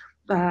anything,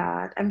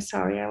 but I'm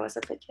sorry I was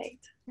a bit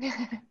late.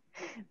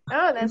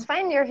 Oh, that's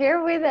fine. You're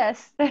here with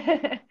us.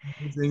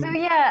 So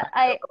yeah,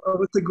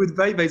 was a good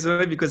vibe, by the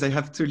way, because I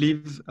have to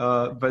leave.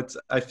 But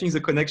I think the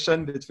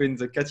connection between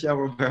the Katja,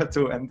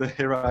 Roberto, and the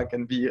HERA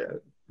can be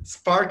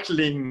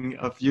sparkling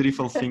of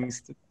beautiful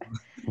things.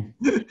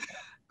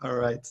 All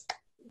right.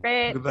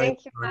 Great. Goodbye.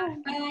 Thank you.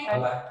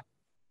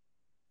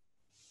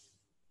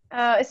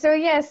 Bye. So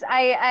yes,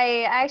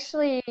 I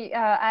actually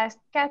asked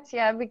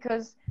Katja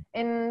because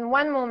in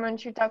one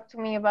moment you talked to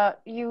me about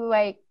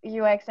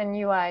UX and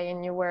UI,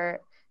 and you were,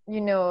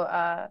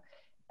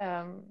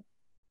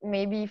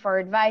 maybe for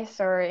advice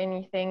or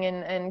anything,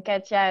 and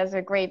Katja has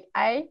a great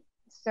eye,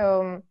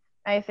 so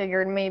I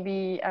figured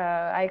maybe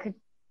I could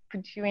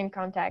put you in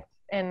contact,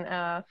 and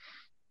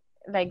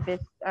like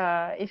this,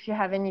 if you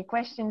have any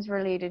questions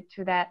related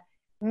to that,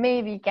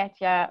 maybe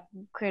Katja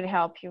could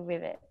help you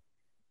with it.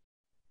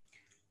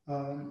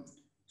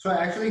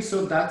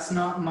 So that's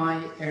not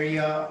my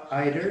area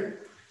either.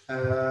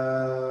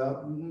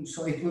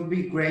 So it would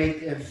be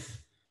great if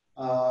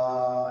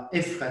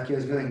Katja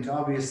is willing to,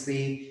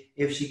 obviously,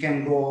 if she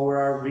can go over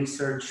our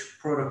research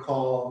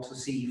protocol to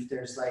see if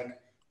there's like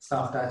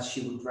stuff that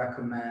she would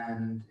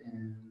recommend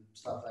and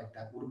stuff like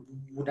that.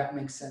 Would that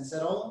make sense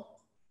at all?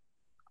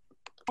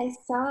 I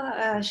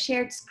saw a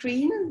shared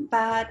screen,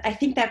 but I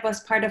think that was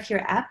part of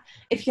your app.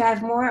 If you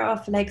have more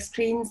of like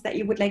screens that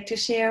you would like to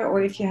share,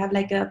 or if you have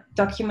like a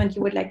document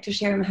you would like to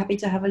share, I'm happy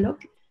to have a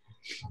look.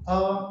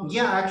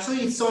 Yeah,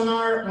 actually it's on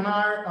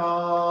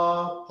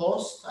our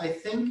post, I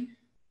think.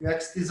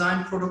 UX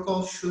design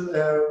protocol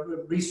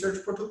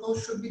research protocol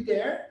should be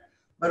there,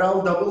 but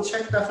I'll double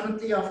check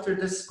definitely after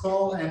this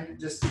call and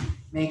just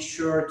make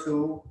sure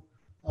to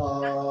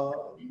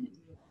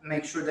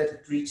make sure that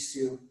it reaches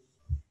you.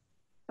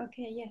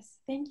 Okay, yes,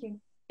 thank you.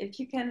 If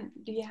you can,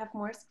 do you have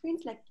more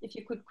screens? Like if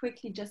you could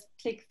quickly just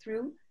click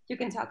through, you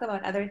can talk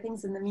about other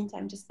things in the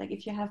meantime, just like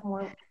if you have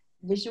more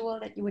visual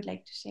that you would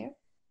like to share.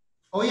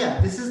 Oh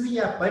yeah, this is the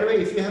app. By the way,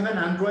 if you have an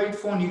Android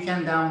phone, you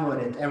can download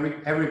it.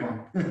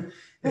 Everyone.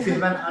 If you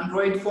have an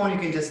Android phone, you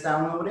can just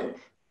download it.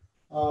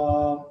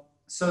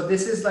 So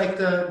this is like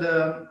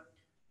the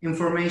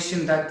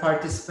information that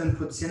participant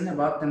puts in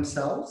about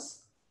themselves.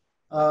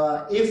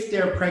 If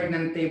they're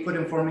pregnant, they put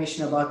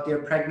information about their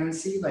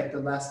pregnancy, like the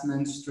last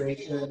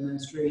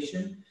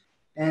menstruation,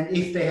 and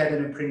if they had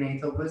any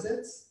prenatal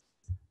visits.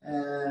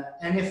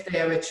 And if they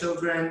have a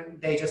children,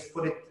 they just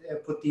put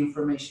the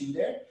information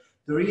there.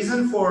 The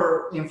reason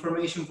for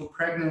information for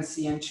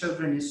pregnancy and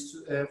children is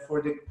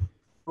for the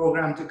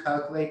program to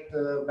calculate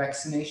the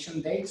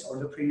vaccination dates or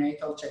the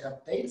prenatal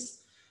checkup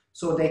dates,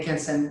 so they can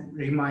send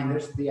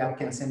reminders. The app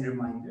can send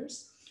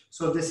reminders.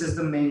 So this is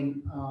the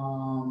main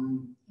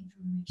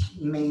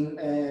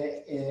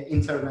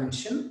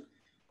intervention.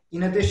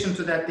 In addition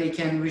to that, they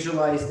can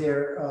visualize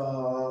their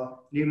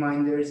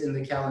reminders in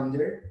the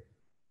calendar,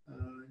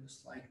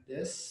 just like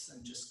this,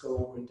 and just go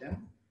over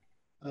them.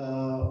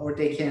 Or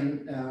they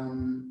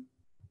can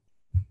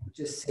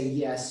just say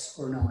yes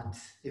or not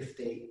if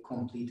they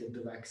completed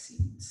the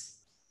vaccines.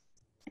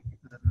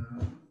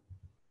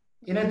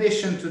 In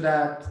addition to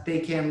that, they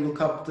can look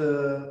up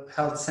the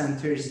health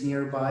centers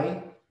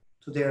nearby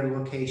to their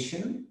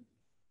location.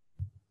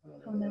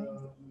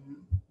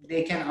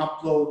 They can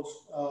upload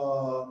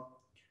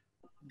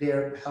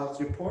their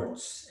health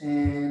reports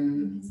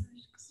and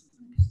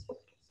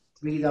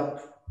read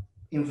up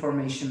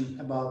information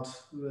about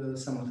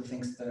some of the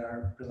things that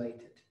are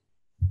related.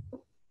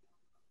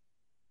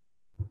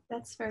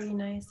 That's very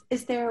nice.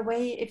 Is there a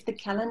way, if the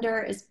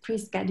calendar is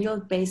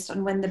pre-scheduled based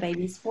on when the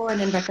baby's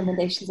born and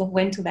recommendations of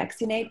when to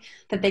vaccinate,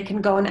 that they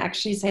can go and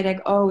actually say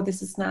like, oh,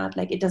 this is not,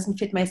 like, it doesn't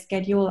fit my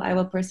schedule, I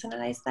will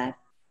personalize that?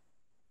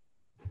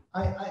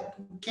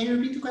 Can you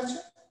repeat the question?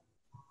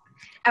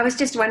 I was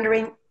just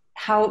wondering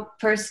how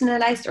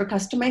personalized or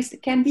customized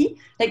it can be.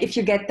 Like if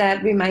you get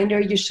that reminder,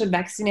 you should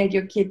vaccinate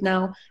your kid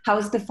now, how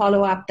is the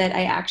follow-up that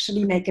I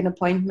actually make an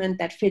appointment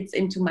that fits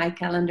into my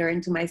calendar,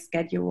 into my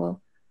schedule?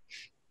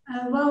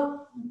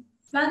 Well,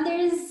 when there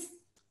is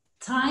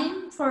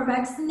time for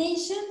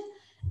vaccination,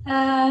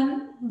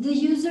 the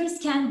users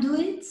can do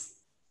it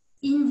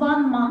in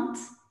 1 month.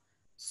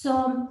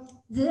 So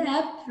the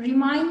app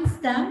reminds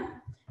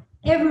them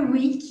every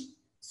week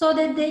so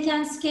that they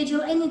can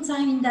schedule any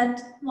time in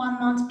that 1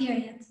 month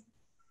period.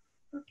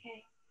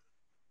 Okay.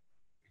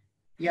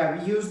 Yeah,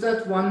 we use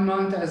that 1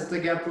 month as the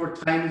gap for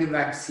timely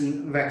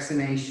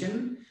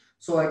vaccination.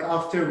 So like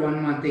after 1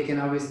 month, they can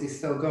obviously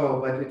still go,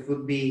 but it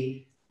would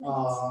be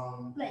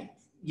late.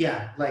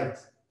 Yeah, late.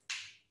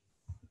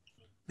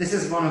 This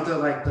is one of the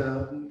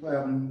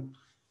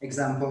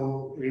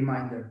example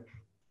reminder.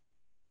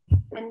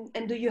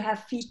 And do you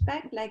have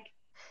feedback, like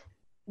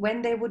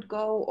when they would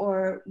go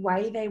or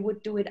why they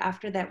would do it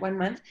after that 1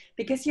 month?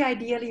 Because you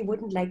ideally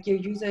wouldn't like your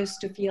users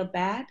to feel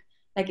bad,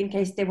 like in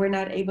case they were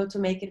not able to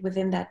make it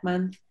within that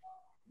month.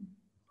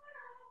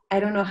 I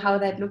don't know how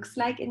that looks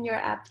like in your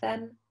app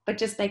then, but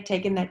just like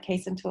taking that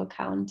case into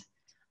account,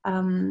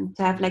 to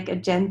have like a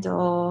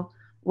gentle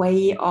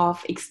way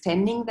of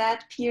extending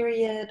that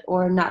period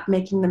or not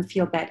making them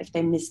feel bad if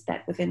they missed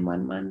that within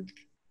 1 month.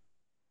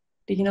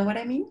 Do you know what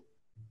I mean?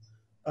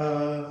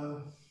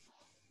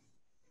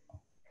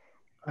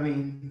 I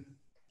mean,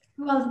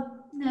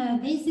 well,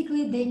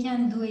 basically they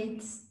can do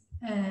it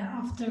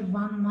after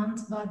 1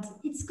 month, but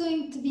it's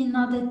going to be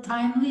not a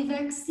timely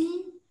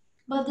vaccine,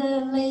 but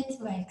a late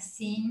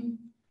vaccine.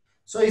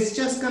 So it's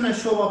just going to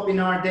show up in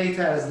our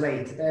data as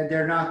late.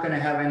 They're not going to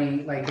have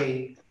any like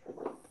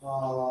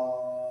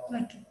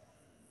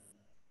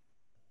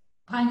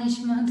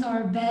punishment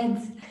or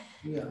bad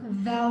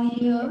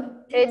value.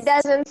 It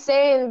doesn't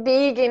say in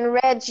big in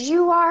red,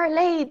 you are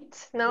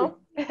late, no?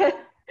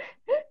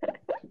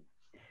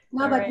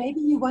 No, but maybe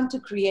you want to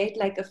create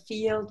like a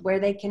field where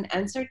they can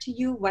answer to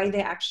you why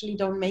they actually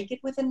don't make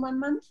it within 1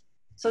 month,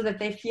 so that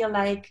they feel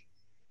like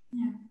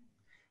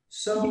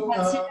so you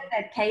consider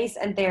that case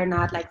and they're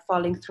not like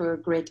falling through a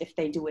grid if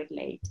they do it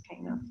late,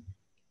 kind of.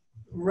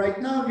 Right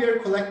now we are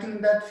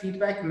collecting that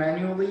feedback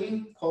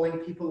manually, calling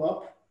people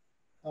up,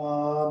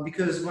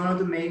 because one of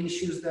the main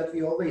issues that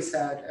we always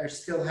had, are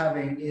still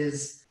having,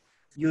 is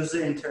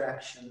user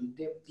interaction.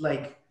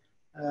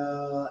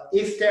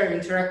 If they're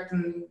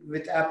interacting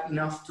with app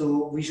enough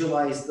to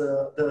visualize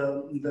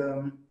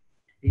the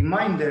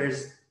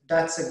reminders,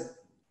 that's a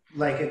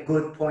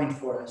good point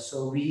for us.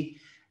 So we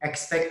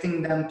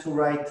expecting them to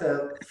write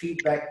a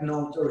feedback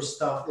note or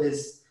stuff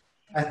is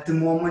at the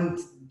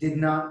moment did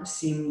not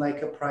seem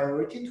like a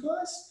priority to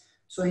us.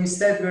 So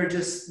instead we're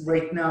just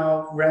right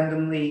now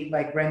randomly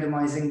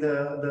randomizing the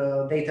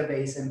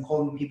database and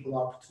calling people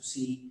up to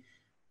see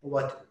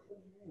what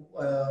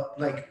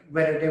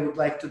whether they would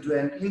like to do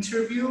an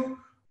interview,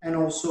 and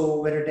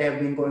also whether they have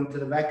been going to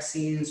the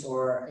vaccines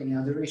or any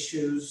other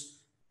issues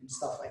and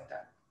stuff like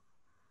that.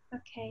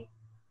 Okay.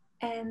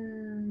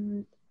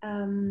 And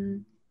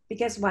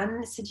Because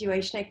one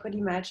situation I could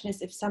imagine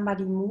is if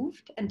somebody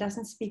moved and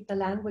doesn't speak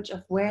the language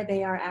of where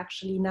they are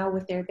actually now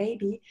with their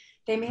baby,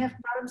 they may have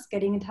problems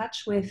getting in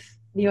touch with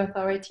the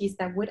authorities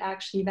that would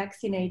actually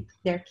vaccinate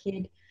their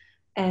kid.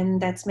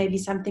 And that's maybe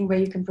something where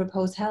you can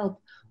propose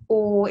help.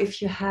 Or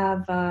if you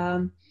have,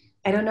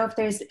 I don't know if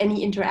there's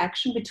any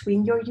interaction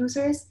between your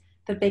users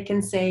that they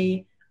can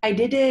say, I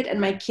did it and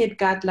my kid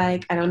got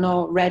like, I don't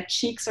know, red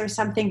cheeks or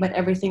something, but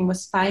everything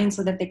was fine,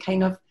 so that they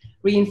kind of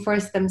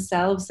reinforce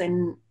themselves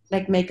and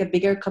like make a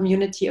bigger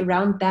community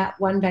around that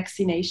one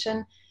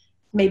vaccination.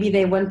 Maybe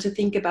they want to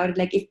think about it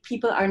like if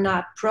people are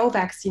not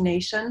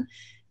pro-vaccination,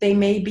 they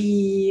may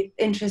be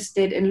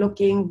interested in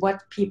looking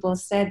what people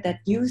said that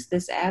use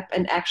this app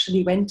and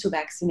actually went to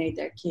vaccinate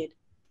their kid.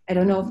 I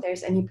don't know if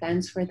there's any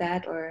plans for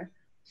that, or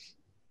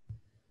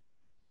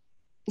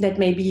that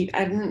maybe,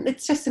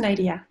 it's just an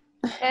idea.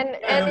 And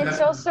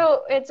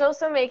it's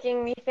also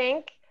making me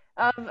think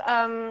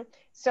of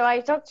so I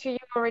talked to you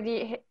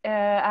already,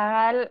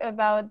 Aral,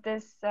 about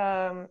this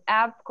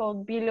app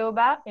called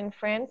Biloba in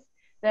France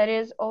that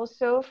is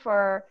also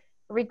for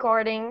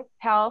recording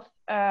health,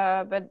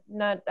 but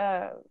not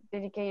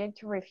dedicated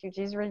to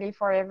refugees, really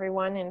for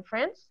everyone in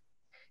France,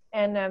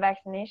 and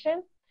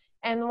vaccination.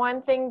 And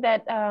one thing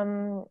that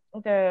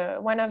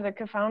one of the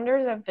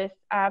co-founders of this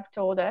app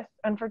told us,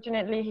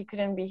 unfortunately he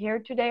couldn't be here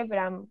today, but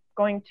I'm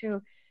going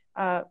to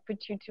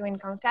put you two in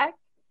contact.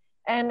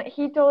 And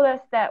he told us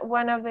that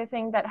one of the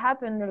things that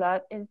happened a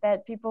lot is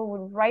that people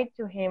would write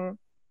to him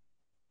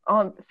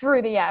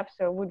through the app,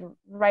 so would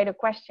write a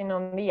question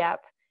on the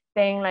app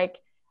saying like,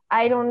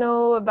 I don't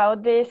know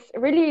about this,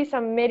 really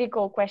some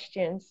medical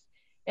questions.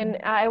 And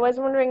I was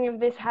wondering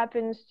if this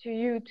happens to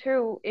you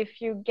too,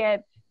 if you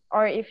get,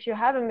 or if you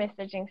have a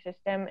messaging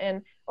system,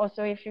 and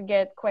also if you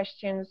get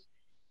questions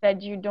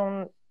that you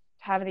don't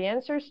have the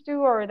answers to,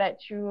 or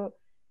that you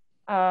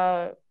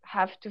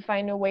have to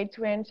find a way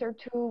to answer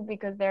to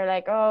because they're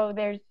like, oh,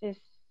 there's this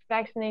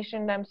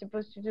vaccination that I'm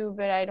supposed to do,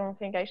 but I don't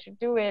think I should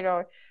do it,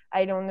 or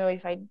I don't know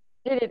if I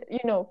did it, you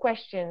know,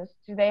 questions.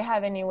 Do they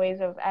have any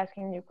ways of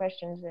asking you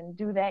questions, and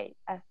do they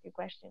ask you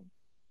questions?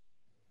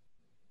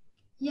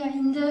 Yeah,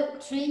 in the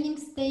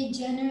trainings, they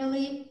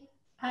generally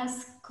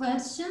ask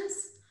questions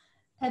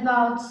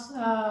about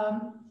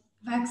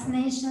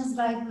vaccinations,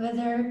 like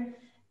whether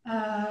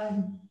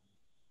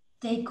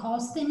they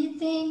cost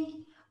anything,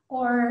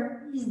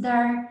 or is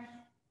there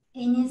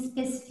any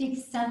specific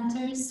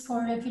centers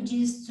for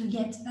refugees to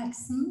get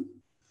vaccine,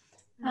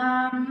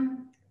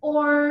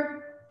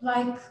 or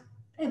like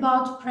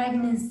about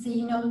pregnancy,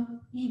 you know,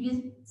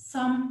 maybe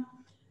some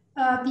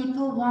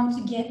people want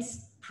to get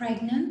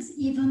pregnant,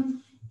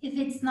 even if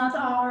it's not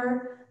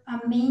our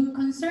main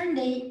concern,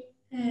 they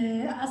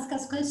ask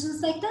us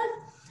questions like that.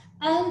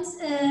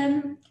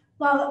 And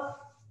well,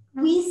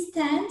 we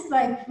stand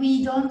like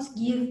we don't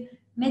give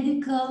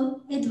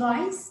medical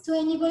advice to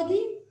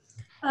anybody.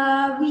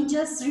 We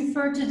just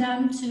refer to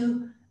them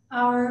to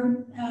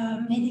our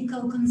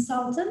medical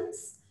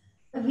consultants,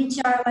 which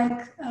are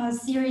like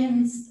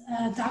Syrian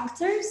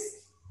doctors.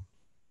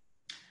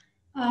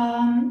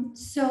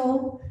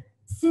 So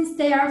since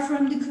they are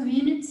from the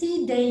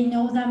community, they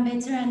know them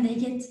better and they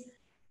get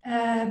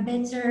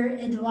better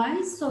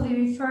advice. So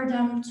we refer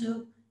them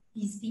to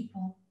these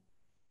people.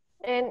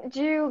 And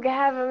do you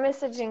have a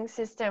messaging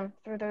system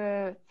through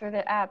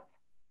the app?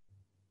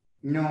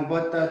 No,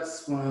 but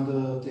that's one of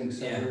the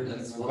things. Yeah,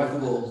 that's one of the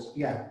goals.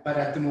 Yeah, but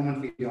at the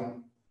moment we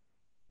don't.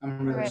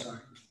 I'm really sorry.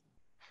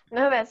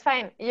 No, that's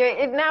fine.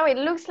 Now it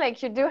looks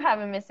like you do have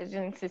a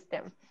messaging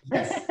system.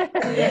 Yes.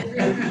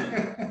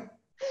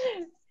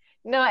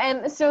 No,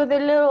 and so the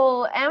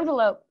little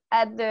envelope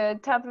at the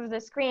top of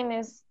the screen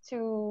is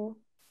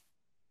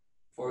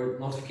for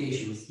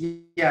notifications.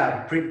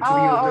 Yeah.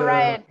 All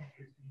right.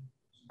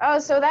 Oh,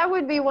 so that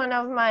would be one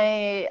of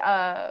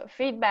my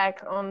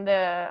feedback on the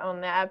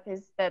app,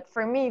 is that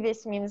for me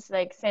this means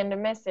like send a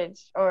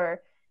message,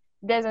 or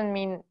doesn't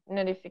mean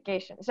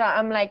notification. So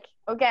I'm like,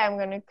 okay, I'm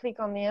gonna click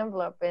on the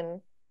envelope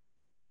and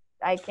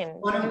I can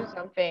do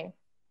something.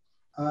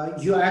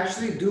 You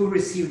actually do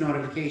receive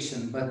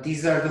notification, but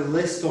these are the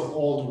list of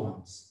old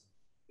ones.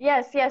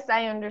 Yes,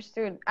 I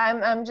understood.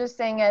 I'm just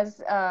saying as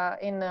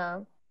in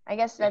I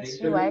guess that's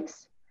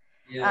UX.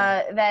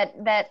 Yeah.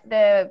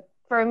 That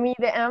for me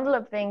the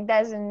envelope thing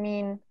doesn't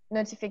mean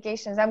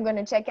notifications. I'm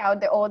gonna check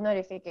out the old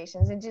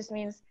notifications. It just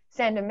means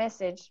send a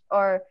message,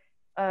 or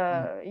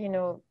you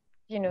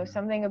know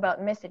something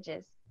about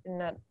messages, and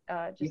not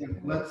just.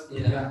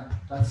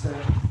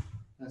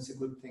 That's a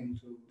good thing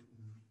to.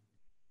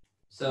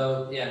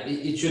 So yeah,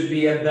 it should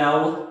be a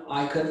bell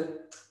icon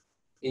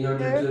in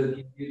order to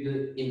give you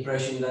the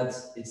impression that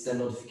it's the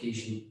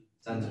notification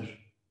center.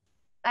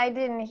 I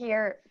didn't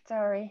hear,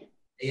 sorry.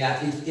 Yeah,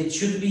 it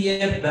should be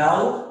a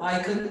bell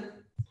icon.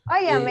 Oh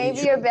yeah,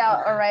 maybe a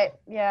bell. All right,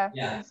 yeah.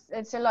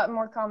 It's a lot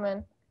more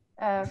common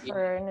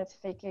for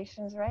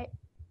notifications, right?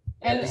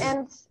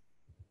 And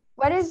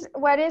what is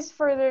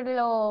for the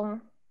little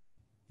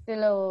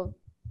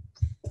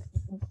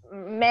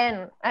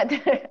men at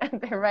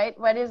the right?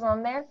 What is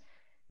on there?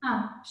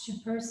 It's your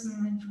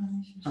personal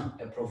information.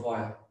 A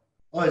profile.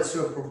 Oh, it's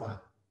your profile.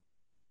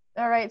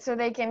 All right, so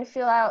they can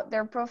fill out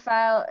their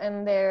profile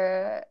and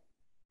their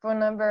phone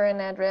number and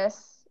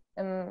address,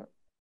 and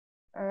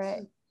all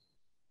right,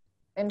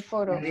 and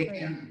photo. And they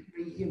can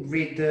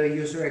read the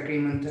user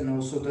agreement and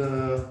also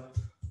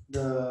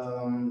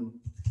the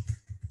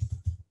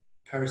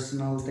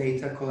personal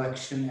data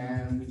collection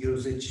and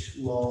usage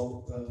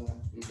law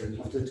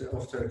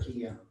of Turkey.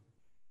 Yeah.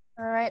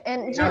 All right,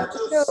 and just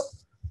so,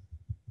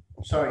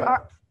 sorry.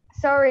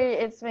 Sorry,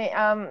 it's me.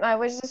 I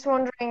was just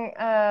wondering,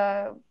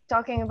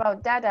 talking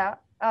about data,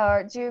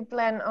 do you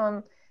plan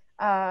on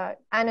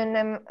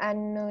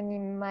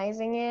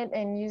anonymizing it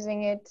and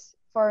using it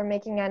for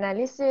making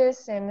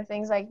analysis and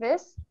things like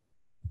this?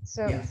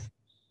 So,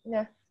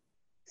 yeah.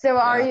 So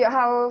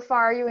how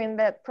far are you in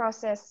that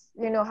process?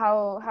 You know,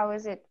 how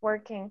is it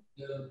working?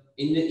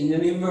 In the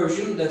new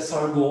version, that's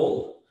our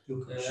goal.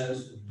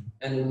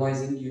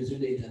 Analyzing user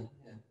data.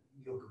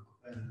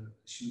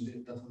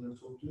 Şimdi dataları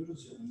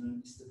topluyoruz ya,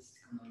 onların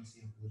istatistik analizi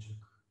yapılacak.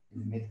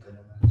 Yani medical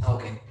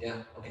Okay, yeah,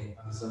 okay.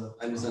 So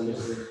I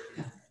misunderstood.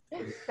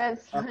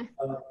 That's fine.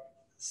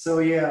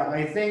 So yeah,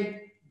 I think,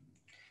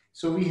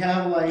 so we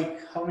have like,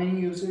 how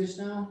many users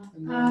now?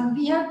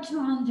 We have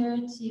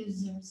 200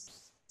 users.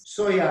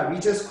 So yeah, we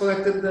just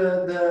collected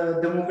the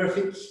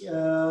demographic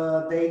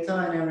data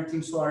and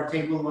everything, so our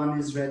table 1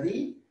 is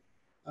ready.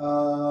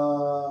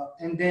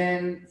 And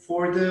then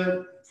for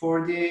the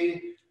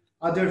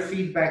other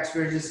feedbacks,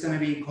 we're just going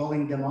to be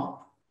calling them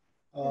up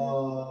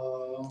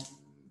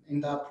in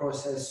that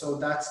process. So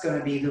that's going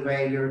to be the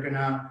way we're going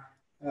to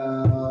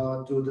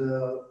do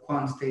the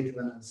quantitative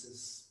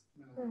analysis,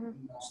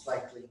 most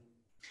likely.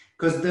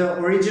 Because the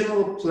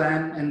original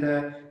plan and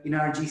in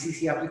our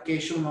GCC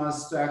application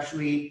was to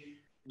actually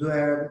do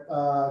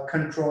a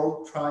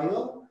controlled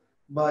trial,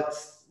 but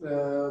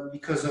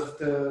because of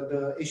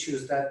the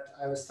issues that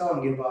I was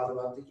telling you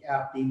about the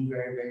app being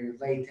very, very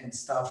late and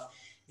stuff,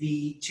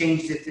 we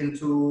changed it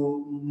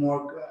into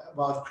more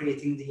about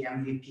creating the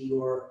MVP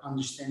or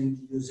understanding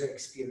the user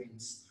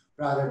experience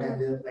rather than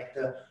the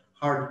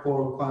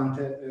hardcore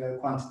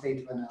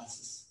quantitative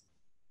analysis.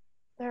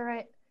 All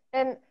right.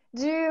 And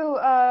do you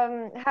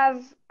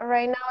have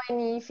right now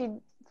any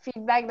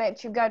feedback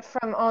that you got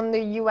from on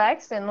the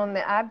UX and on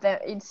the app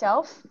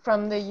itself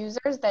from the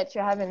users that you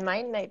have in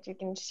mind that you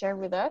can share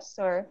with us,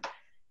 or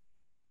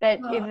that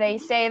if they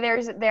say there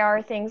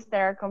are things that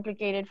are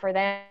complicated for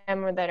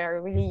them or that are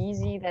really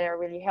easy, that are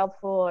really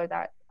helpful, or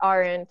that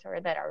aren't, or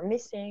that are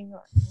missing,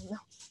 or no?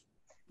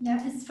 Yeah,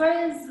 as far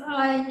as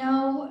I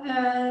know,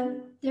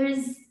 there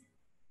is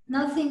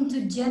nothing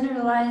to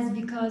generalize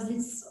because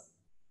it's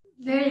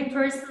very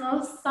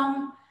personal.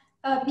 Some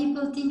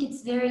people think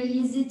it's very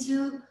easy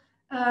to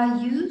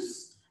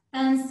use,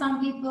 and some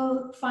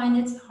people find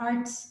it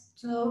hard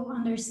to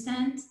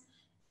understand,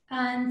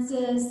 and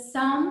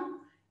some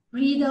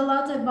read a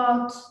lot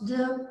about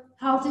the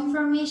health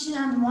information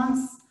and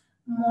wants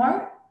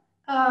more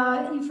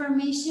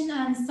information,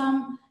 and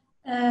some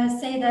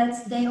say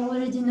that they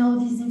already know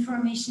this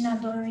information and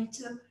don't need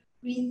to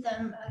read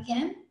them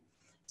again.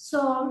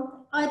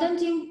 So I don't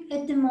think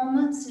at the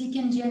moment we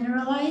can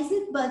generalize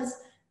it, but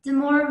the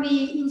more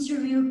we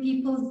interview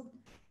people,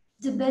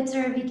 the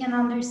better we can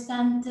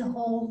understand the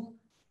whole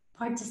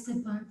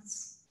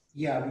participants.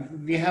 Yeah,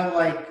 we have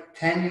like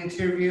 10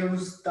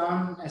 interviews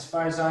done as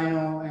far as I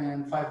know,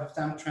 and 5 of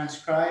them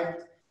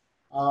transcribed.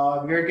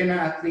 We're gonna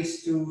at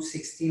least do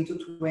 16 to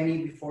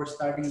 20 before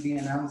starting the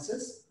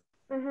analysis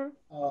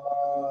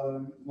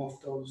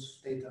of those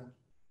data.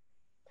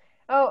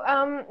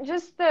 Oh,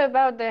 just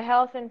about the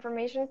health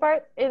information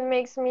part, it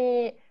makes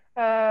me,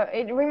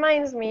 it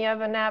reminds me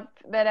of an app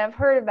that I've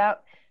heard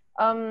about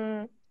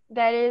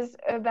that is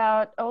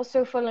about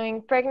also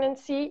following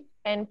pregnancy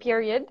and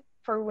period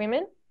for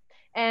women.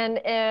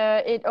 And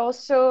it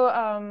also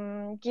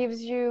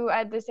gives you,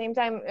 at the same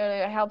time,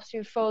 helps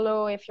you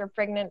follow if you're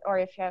pregnant or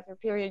if you have your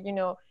period, you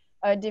know,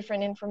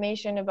 different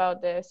information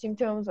about the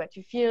symptoms, what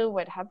you feel,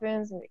 what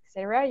happens,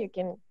 etc. You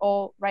can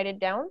all write it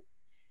down.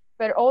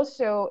 But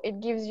also it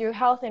gives you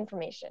health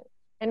information.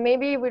 And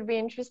maybe it would be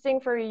interesting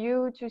for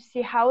you to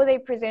see how they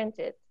present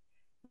it,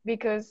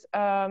 because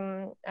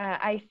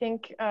I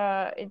think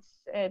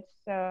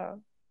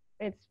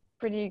it's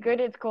pretty good.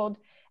 It's called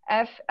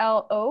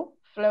FLO,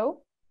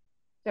 Flow.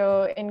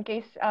 So in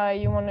case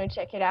you want to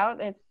check it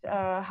out, it's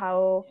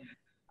how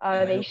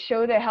they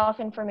show the health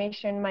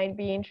information might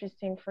be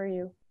interesting for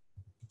you.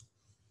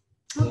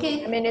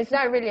 Okay. I mean, it's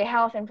not really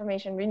health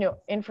information, you know,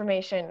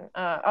 information,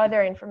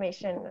 other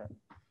information.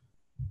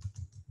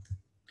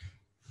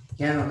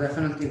 Yeah, no,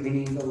 definitely we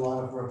need a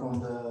lot of work on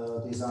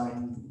the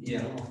design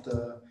of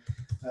the.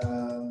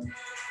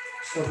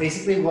 So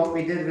basically what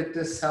we did with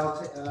this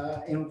health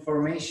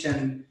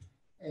information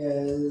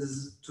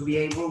is to be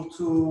able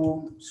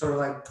to sort of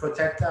like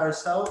protect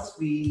ourselves.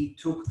 We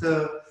took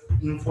the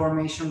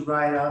information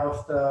right out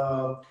of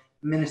the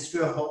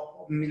Ministry of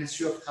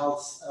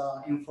Health's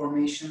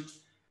information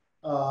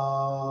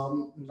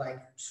like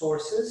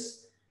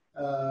sources.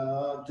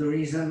 The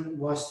reason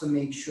was to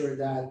make sure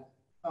that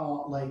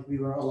like we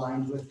were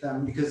aligned with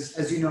them, because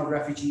as you know,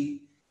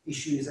 refugee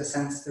issue is a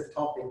sensitive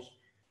topic.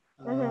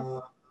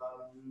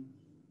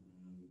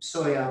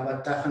 So yeah,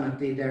 but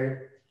definitely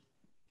there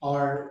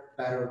are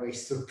better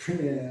ways to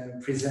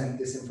present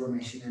this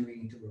information, and we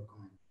need to work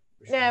on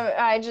it. Sure. Yeah,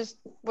 I just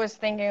was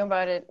thinking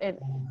about it. It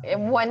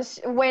once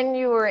when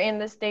you were in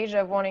the stage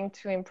of wanting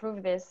to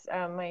improve this,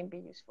 might be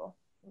useful.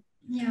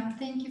 Yeah,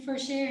 thank you for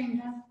sharing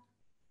that.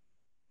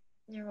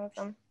 You're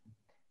welcome.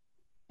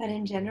 But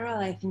in general,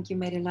 I think you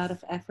made a lot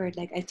of effort.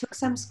 Like, I took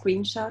some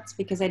screenshots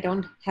because I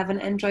don't have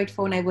an Android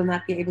phone. I will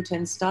not be able to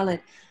install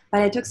it.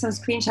 But I took some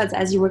screenshots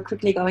as you were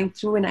quickly going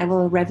through, and I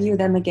will review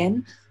them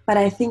again. But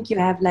I think you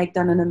have like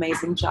done an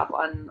amazing job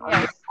on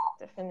Yes,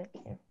 this.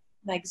 definitely.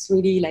 Like, it's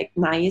really like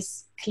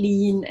nice,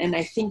 clean, and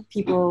I think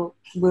people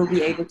will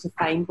be able to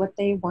find what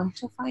they want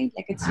to find.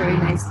 Like, it's very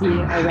nicely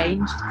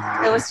arranged.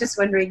 I was just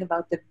wondering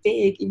about the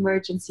big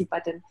emergency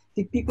button.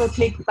 Did people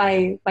click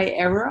by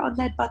error on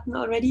that button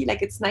already?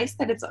 Like, it's nice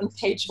that it's on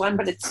page 1,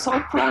 but it's so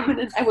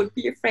prominent. I would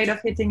be afraid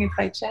of hitting it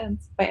by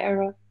chance, by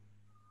error.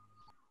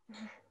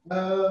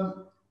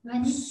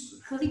 When you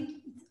click, it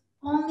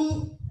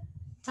only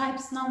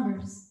types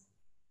numbers.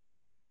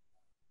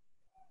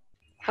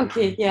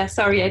 Okay, yeah,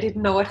 sorry, I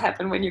didn't know what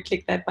happened when you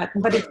click that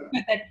button, but it's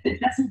good that it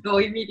doesn't go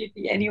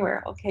immediately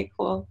anywhere. Okay,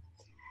 cool.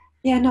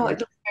 Yeah, no, it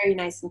looks very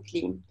nice and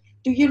clean.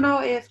 Do you know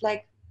if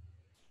like,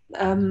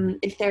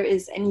 if there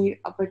is any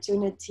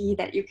opportunity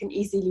that you can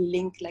easily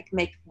link, like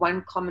make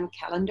one common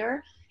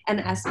calendar and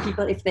ask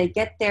people if they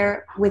get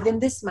there within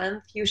this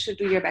month, you should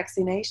do your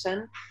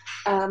vaccination,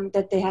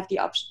 that they have the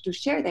option to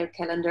share their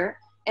calendar,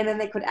 and then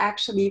they could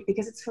actually,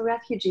 because it's for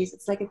refugees,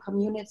 it's like a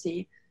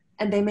community,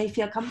 and they may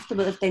feel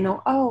comfortable if they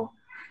know, oh,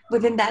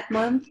 within that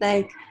month,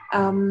 like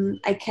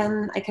I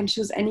can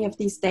choose any of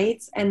these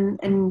dates,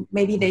 and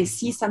maybe they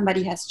see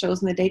somebody has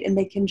chosen a date and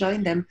they can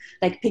join them,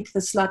 like pick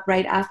the slot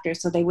right after,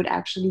 so they would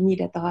actually meet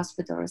at the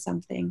hospital or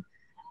something.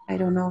 I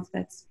don't know if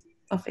that's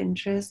of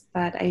interest,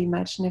 but I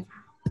imagine if,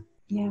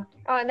 yeah.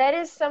 Oh, that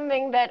is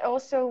something that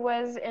also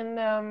was in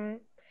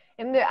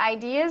the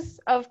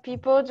ideas of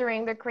people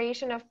during the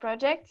creation of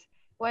projects,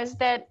 was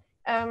that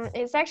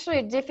it's actually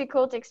a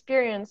difficult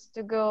experience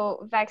to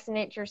go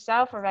vaccinate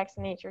yourself or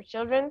vaccinate your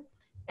children,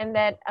 and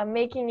that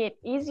making it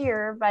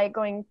easier by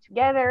going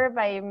together,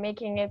 by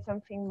making it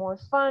something more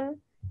fun,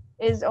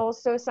 is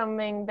also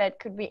something that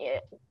could be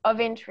of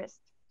interest.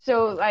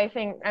 So I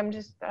think I'm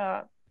just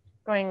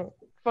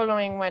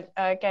following what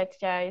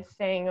Katja is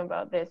saying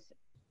about this.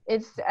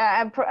 It's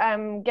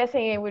I'm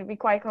guessing it would be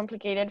quite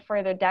complicated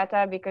for the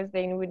data, because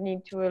they would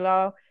need to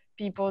allow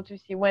people to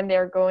see when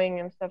they're going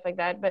and stuff like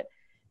that, but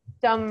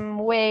some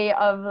way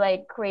of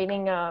like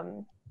creating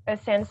a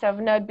sense of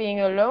not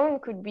being alone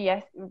could be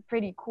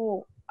pretty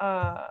cool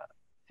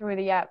through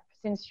the app,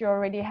 since you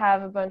already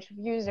have a bunch of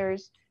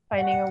users.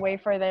 Finding a way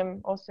for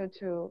them also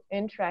to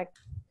interact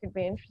could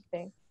be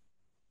interesting.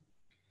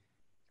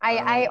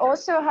 I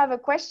also have a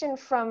question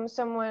from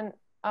someone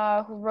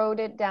who wrote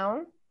it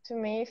down to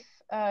me. If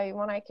you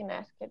want, I can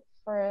ask it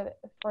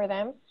for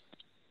them.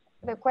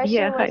 The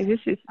question was, this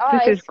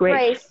it's is great.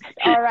 Grace.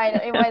 All right,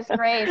 it was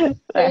Grace.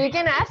 So you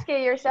can ask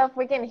it yourself.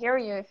 We can hear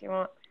you if you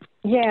want.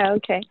 Yeah,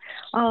 okay.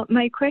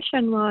 My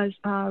question was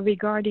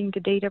regarding the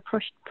Data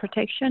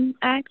Protection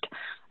Act,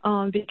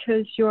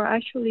 because you're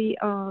actually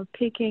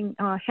picking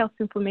health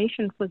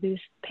information for these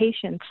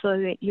patients, so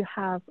that you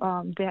have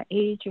their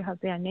age, you have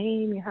their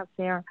name, you have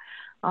their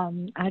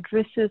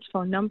addresses,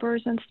 phone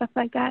numbers, and stuff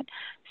like that.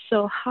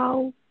 So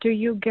how do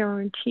you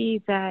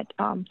guarantee that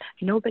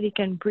nobody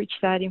can breach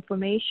that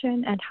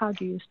information, and how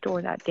do you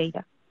store that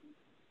data?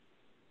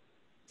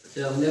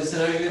 So in that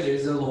scenario, there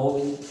is a law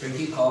in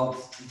Turkey called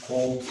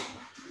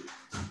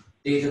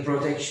Data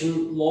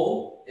Protection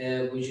Law,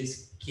 which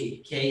is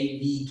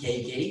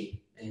KVKK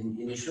in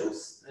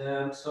initials.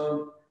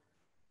 So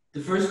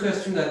the first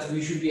question that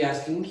we should be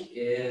asking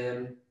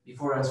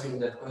before answering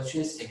that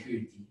question is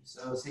security.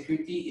 So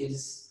security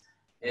is,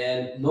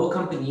 no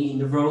company in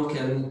the world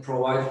can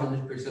provide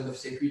 100% of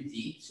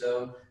security.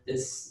 So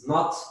it's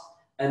not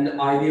an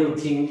ideal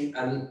thing,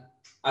 and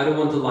I don't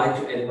want to lie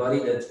to anybody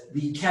that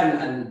we can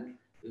and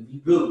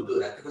we will do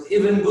that, because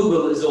even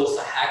Google is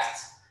also hacked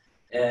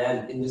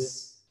in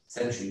this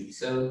century.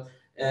 So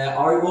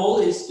our goal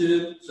is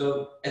to,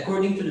 so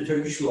according to the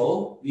Turkish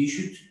law, we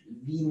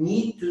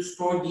need to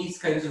store these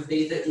kinds of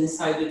data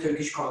inside the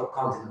Turkish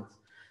continent.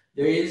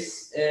 There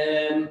is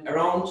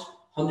around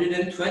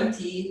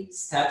 120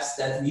 steps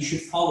that we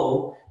should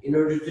follow in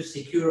order to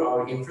secure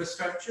our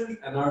infrastructure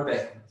and our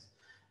backend.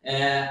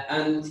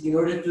 And in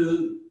order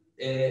to,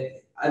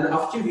 and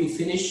after we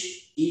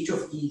finish each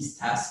of these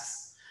tasks,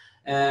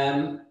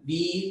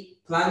 we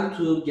plan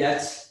to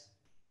get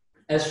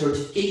a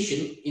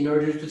certification in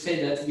order to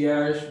say that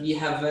we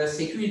have a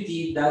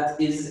security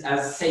that is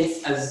as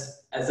safe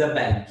as a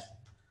bank.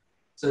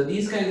 So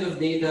these kinds of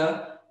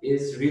data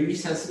is really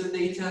sensitive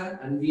data,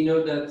 and we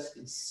know that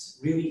it's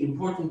really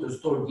important to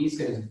store these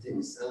kinds of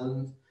things.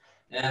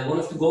 And one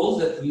of the goals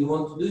that we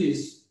want to do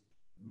is,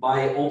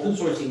 by open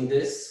sourcing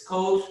this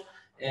code,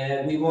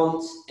 we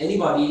want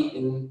anybody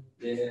in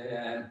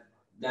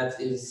that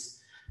is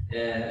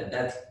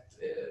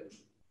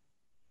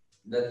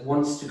that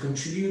wants to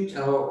contribute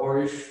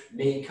or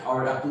make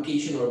our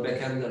application or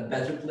backend a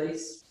better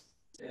place,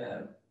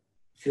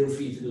 feel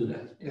free to do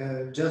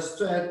that. Just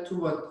to add to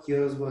what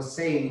Yağız was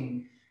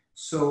saying,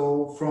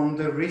 so from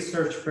the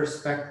research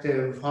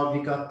perspective, how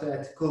we got the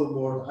ethical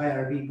board,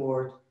 IRB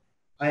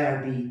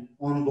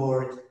on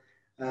board,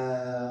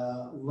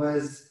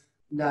 was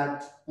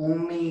that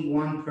only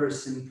one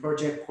person,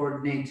 project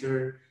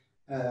coordinator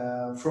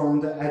from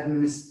the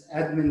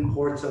admin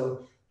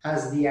portal,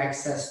 has the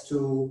access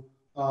to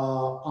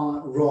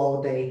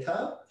raw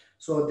data.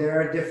 So there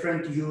are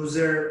different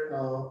user,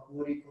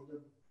 what do you call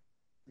them?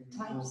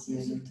 Types,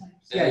 user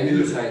types. Yeah,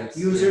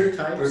 user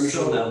types.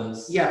 Permission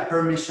levels. Yeah,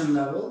 permission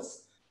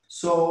levels.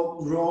 So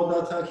raw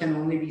data can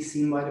only be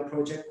seen by the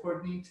project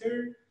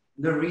coordinator.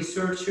 The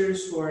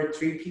researchers, who are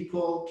 3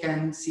 people,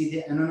 can see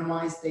the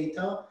anonymized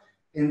data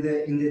in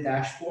the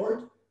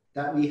dashboard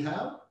that we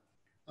have.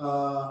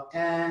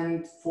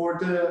 And for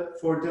the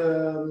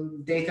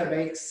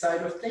database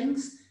side of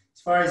things,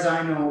 as far as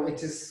I know,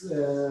 it is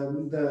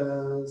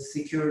the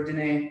secure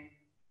DNA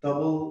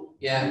double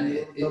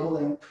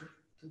encrypted.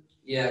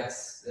 Yeah,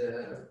 it's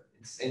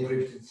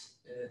encrypted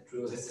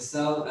through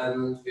SSL,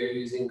 and we're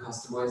using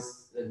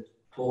customized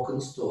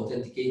tokens to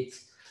authenticate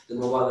the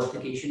mobile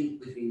application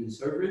between the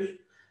servers.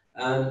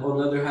 And on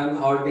the other hand,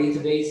 our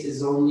database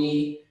is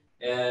only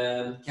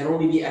can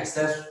only be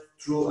accessed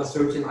through a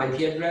certain IP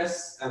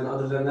address, and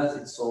other than that,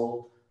 it's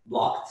all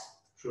blocked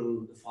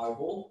through the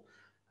firewall.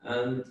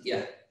 And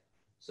yeah,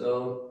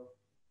 so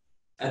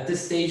at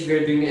this stage,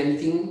 we're doing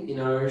anything in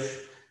our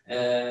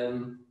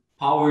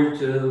power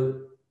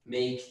to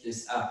make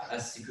this app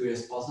as secure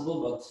as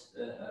possible, but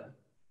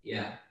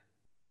yeah,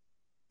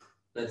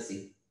 let's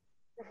see.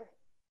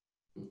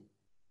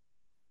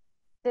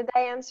 Did I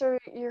answer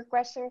your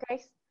question,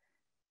 Grace?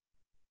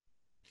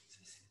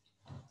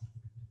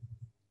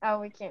 Oh,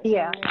 we can't.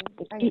 Yeah.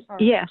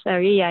 Yeah,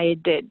 sorry. Yeah,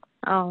 it did.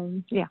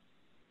 Yeah,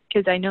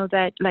 because I know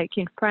that, like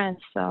in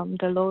France,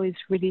 the law is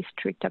really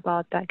strict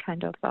about that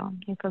kind of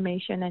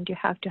information, and you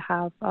have to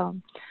have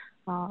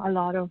a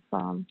lot of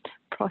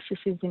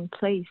processes in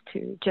place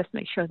to just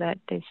make sure that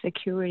the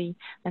security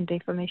and the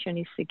information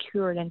is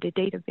secured and the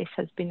database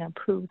has been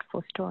approved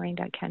for storing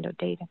that kind of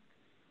data.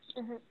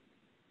 Mm-hmm.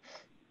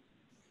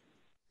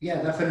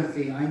 Yeah,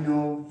 definitely. I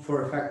know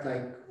for a fact,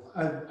 like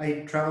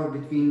I travel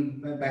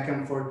back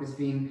and forth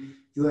between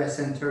US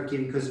and Turkey,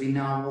 because we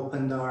now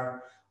opened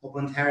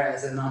HERA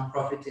as a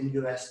nonprofit in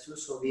US too.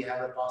 So we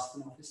have a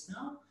Boston office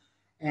now.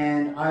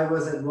 And I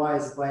was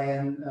advised by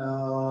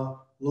a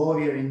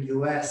lawyer in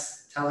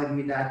US telling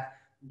me that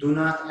do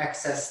not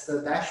access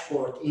the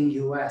dashboard in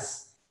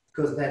US,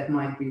 because that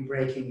might be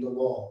breaking the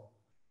law,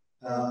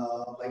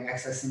 like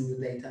accessing the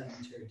data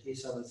in Turkey.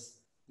 So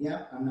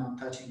yeah, I'm not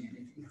touching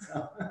anything.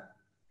 So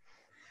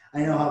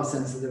I know how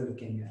sensitive it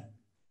can get.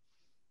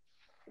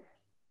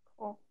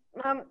 Cool.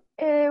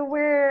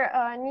 We're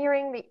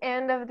nearing the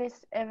end of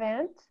this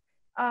event.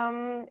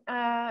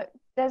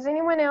 Does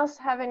anyone else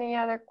have any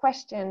other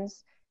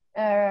questions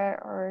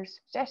or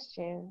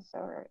suggestions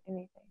or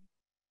anything?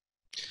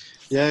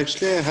 Yeah,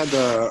 actually,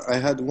 I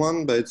had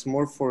one, but it's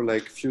more for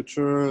like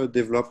future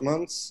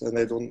developments, and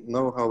I don't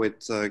know how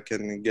it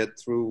can get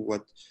through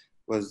what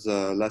was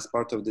the last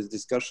part of this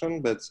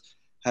discussion. But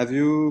have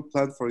you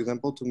planned, for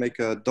example, to make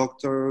a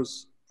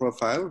doctor's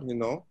profile? You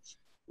know,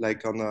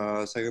 like on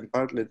a second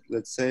part,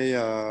 let's say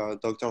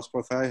doctor's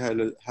profile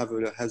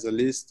has a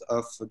list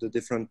of the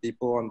different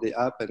people on the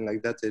app, and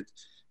like that, it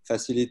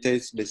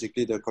facilitates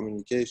basically the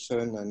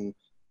communication and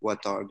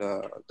what are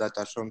the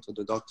data shown to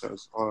the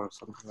doctors or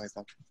something like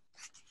that.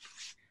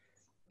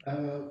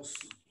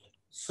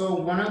 So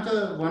one of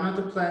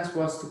the plans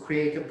was to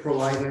create a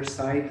provider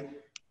side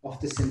of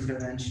this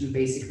intervention.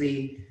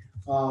 Basically,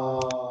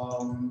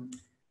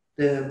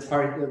 the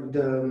part of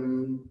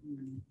the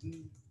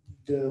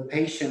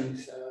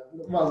patient,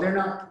 well, they're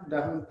not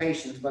the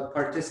patients, but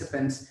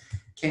participants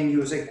can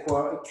use a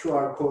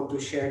QR code to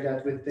share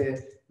that with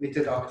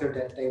the doctor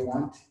that they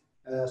want,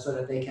 so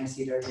that they can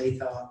see their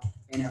data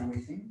and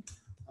everything.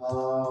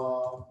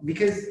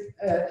 Because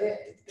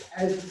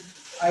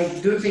I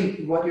do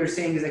think what you're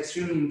saying is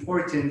extremely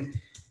important.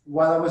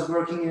 While I was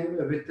working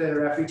with the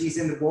refugees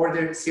in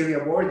the Syria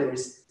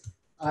borders,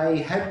 I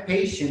had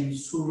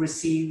patients who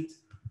received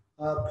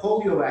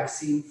polio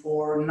vaccine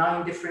for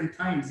 9 different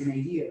times in a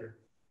year,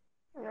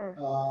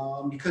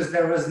 because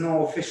there was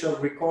no official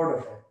record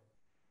of it.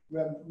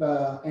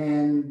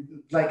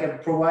 And like a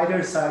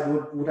provider side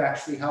would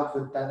actually help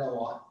with that a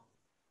lot.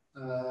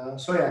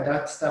 So yeah,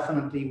 that's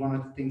definitely one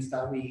of the things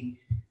that we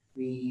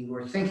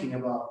were thinking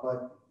about,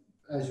 but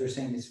as you're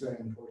saying, it's very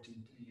important.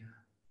 Yeah.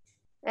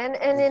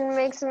 And it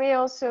makes me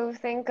also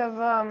think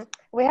of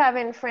we have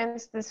in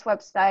France this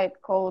website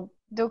called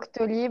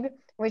Doctolib,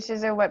 which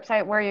is a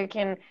website where you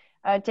can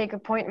take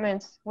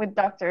appointments with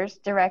doctors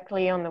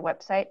directly on the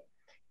website,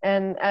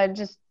 and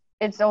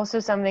it's also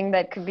something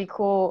that could be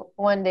cool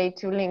one day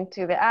to link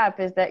to the app,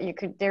 is that you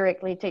could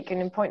directly take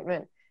an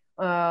appointment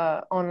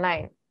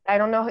online. I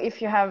don't know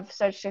if you have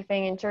such a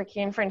thing in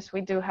Turkey. In France,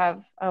 we do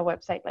have a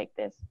website like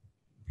this.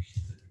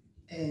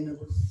 And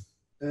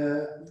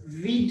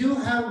we do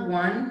have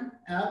one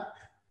app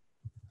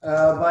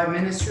by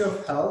Ministry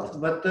of Health,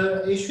 but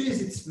the issue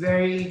is it's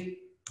very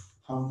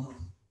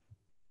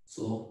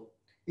slow.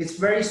 It's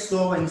very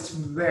slow and it's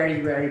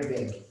very, very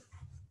big.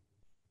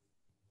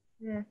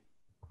 Yeah.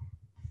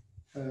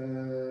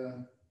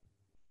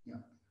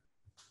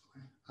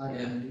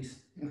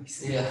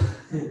 Yeah.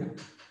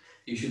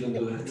 You shouldn't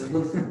do it.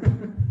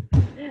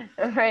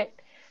 All right.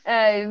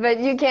 But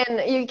you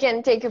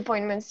can take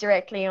appointments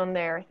directly on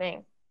their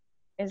thing.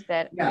 Is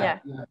that yeah.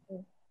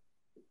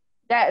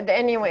 That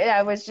anyway,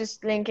 I was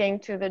just linking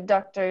to the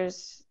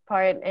doctor's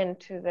part and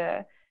to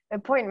the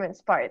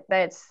appointments part.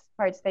 That's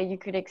parts that you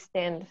could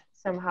extend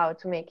somehow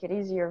to make it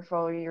easier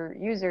for your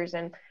users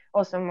and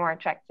also more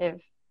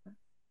attractive,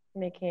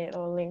 making it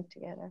all linked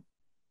together.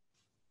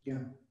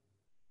 Yeah.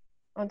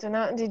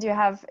 Antonin, did you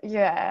have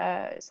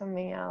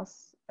something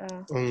else?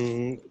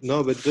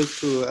 No, but just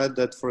to add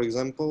that, for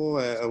example,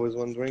 I was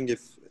wondering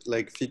if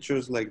like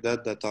features like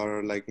that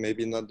are like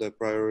maybe not the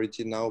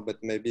priority now, but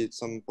maybe at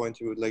some point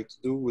you would like to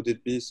do, would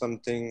it be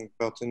something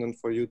pertinent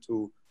for you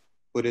to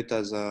put it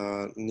as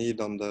a need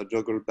on the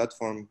Joggle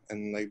platform,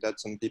 and like that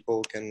some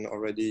people can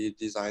already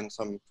design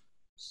some,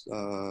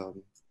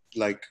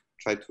 like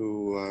try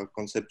to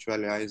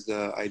conceptualize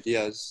the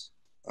ideas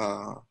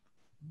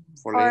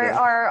for later?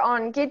 Or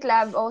on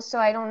GitLab also,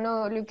 I don't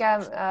know,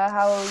 Luca,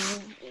 how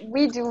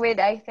we do it.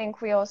 I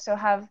think we also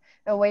have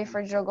a way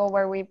for Joggle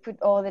where we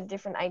put all the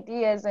different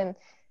ideas and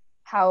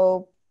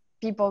how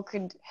people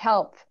could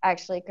help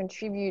actually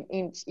contribute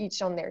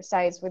each on their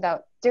sides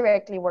without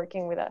directly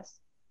working with us.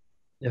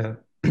 Yeah,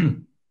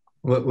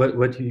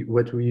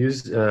 what we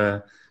use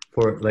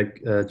for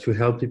like to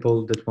help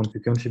people that want to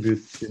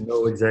contribute to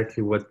know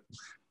exactly what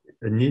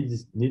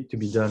need to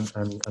be done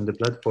on the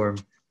platform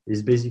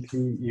is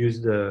basically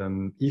use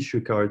the issue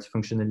cards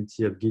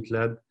functionality of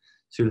GitLab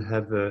to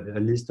have a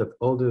list of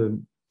all the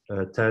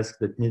tasks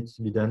that need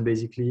to be done,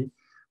 basically,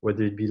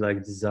 whether it be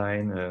like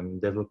design,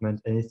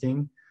 development,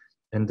 anything.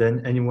 And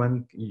then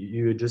anyone,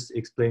 you just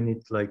explain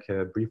it like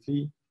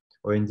briefly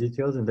or in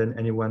details, and then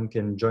anyone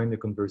can join the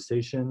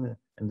conversation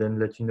and then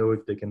let you know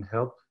if they can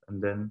help. And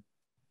then,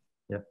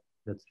 yeah,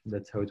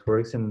 that's how it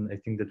works. And I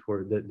think that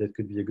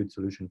could be a good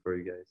solution for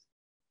you guys.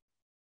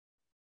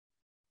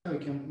 We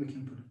can put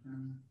it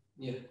down.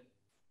 Yeah,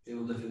 we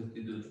will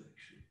definitely do that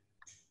actually.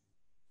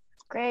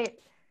 Great.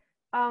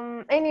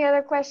 Any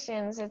other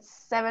questions? It's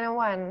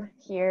 7:01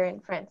 here in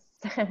France.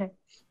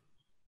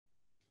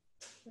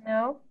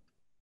 No?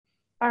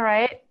 All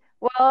right.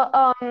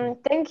 Well,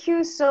 thank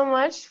you so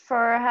much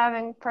for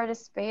having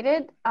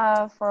participated,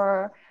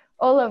 for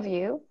all of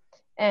you,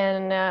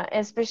 and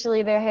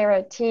especially the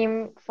HERA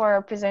team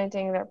for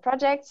presenting their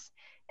projects.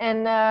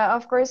 And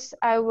of course,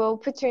 I will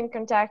put you in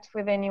contact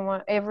with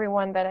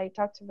everyone that I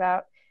talked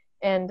about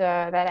and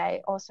that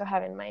I also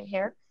have in mind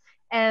here,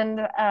 and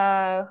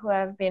who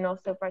have been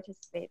also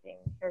participating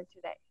here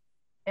today.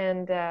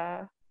 And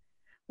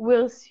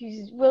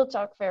we'll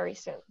talk very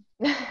soon.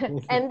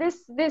 And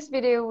this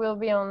video will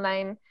be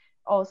online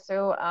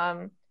also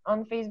on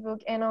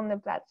Facebook and on the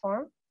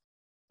platform.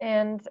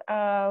 And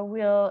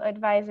we'll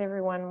advise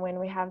everyone when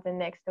we have the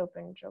next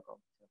open Joggle.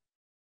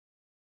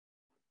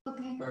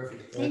 Okay.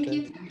 Perfect. Thank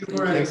you.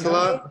 Thanks a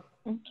lot.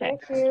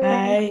 Thank you.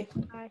 Bye.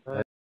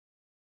 Bye.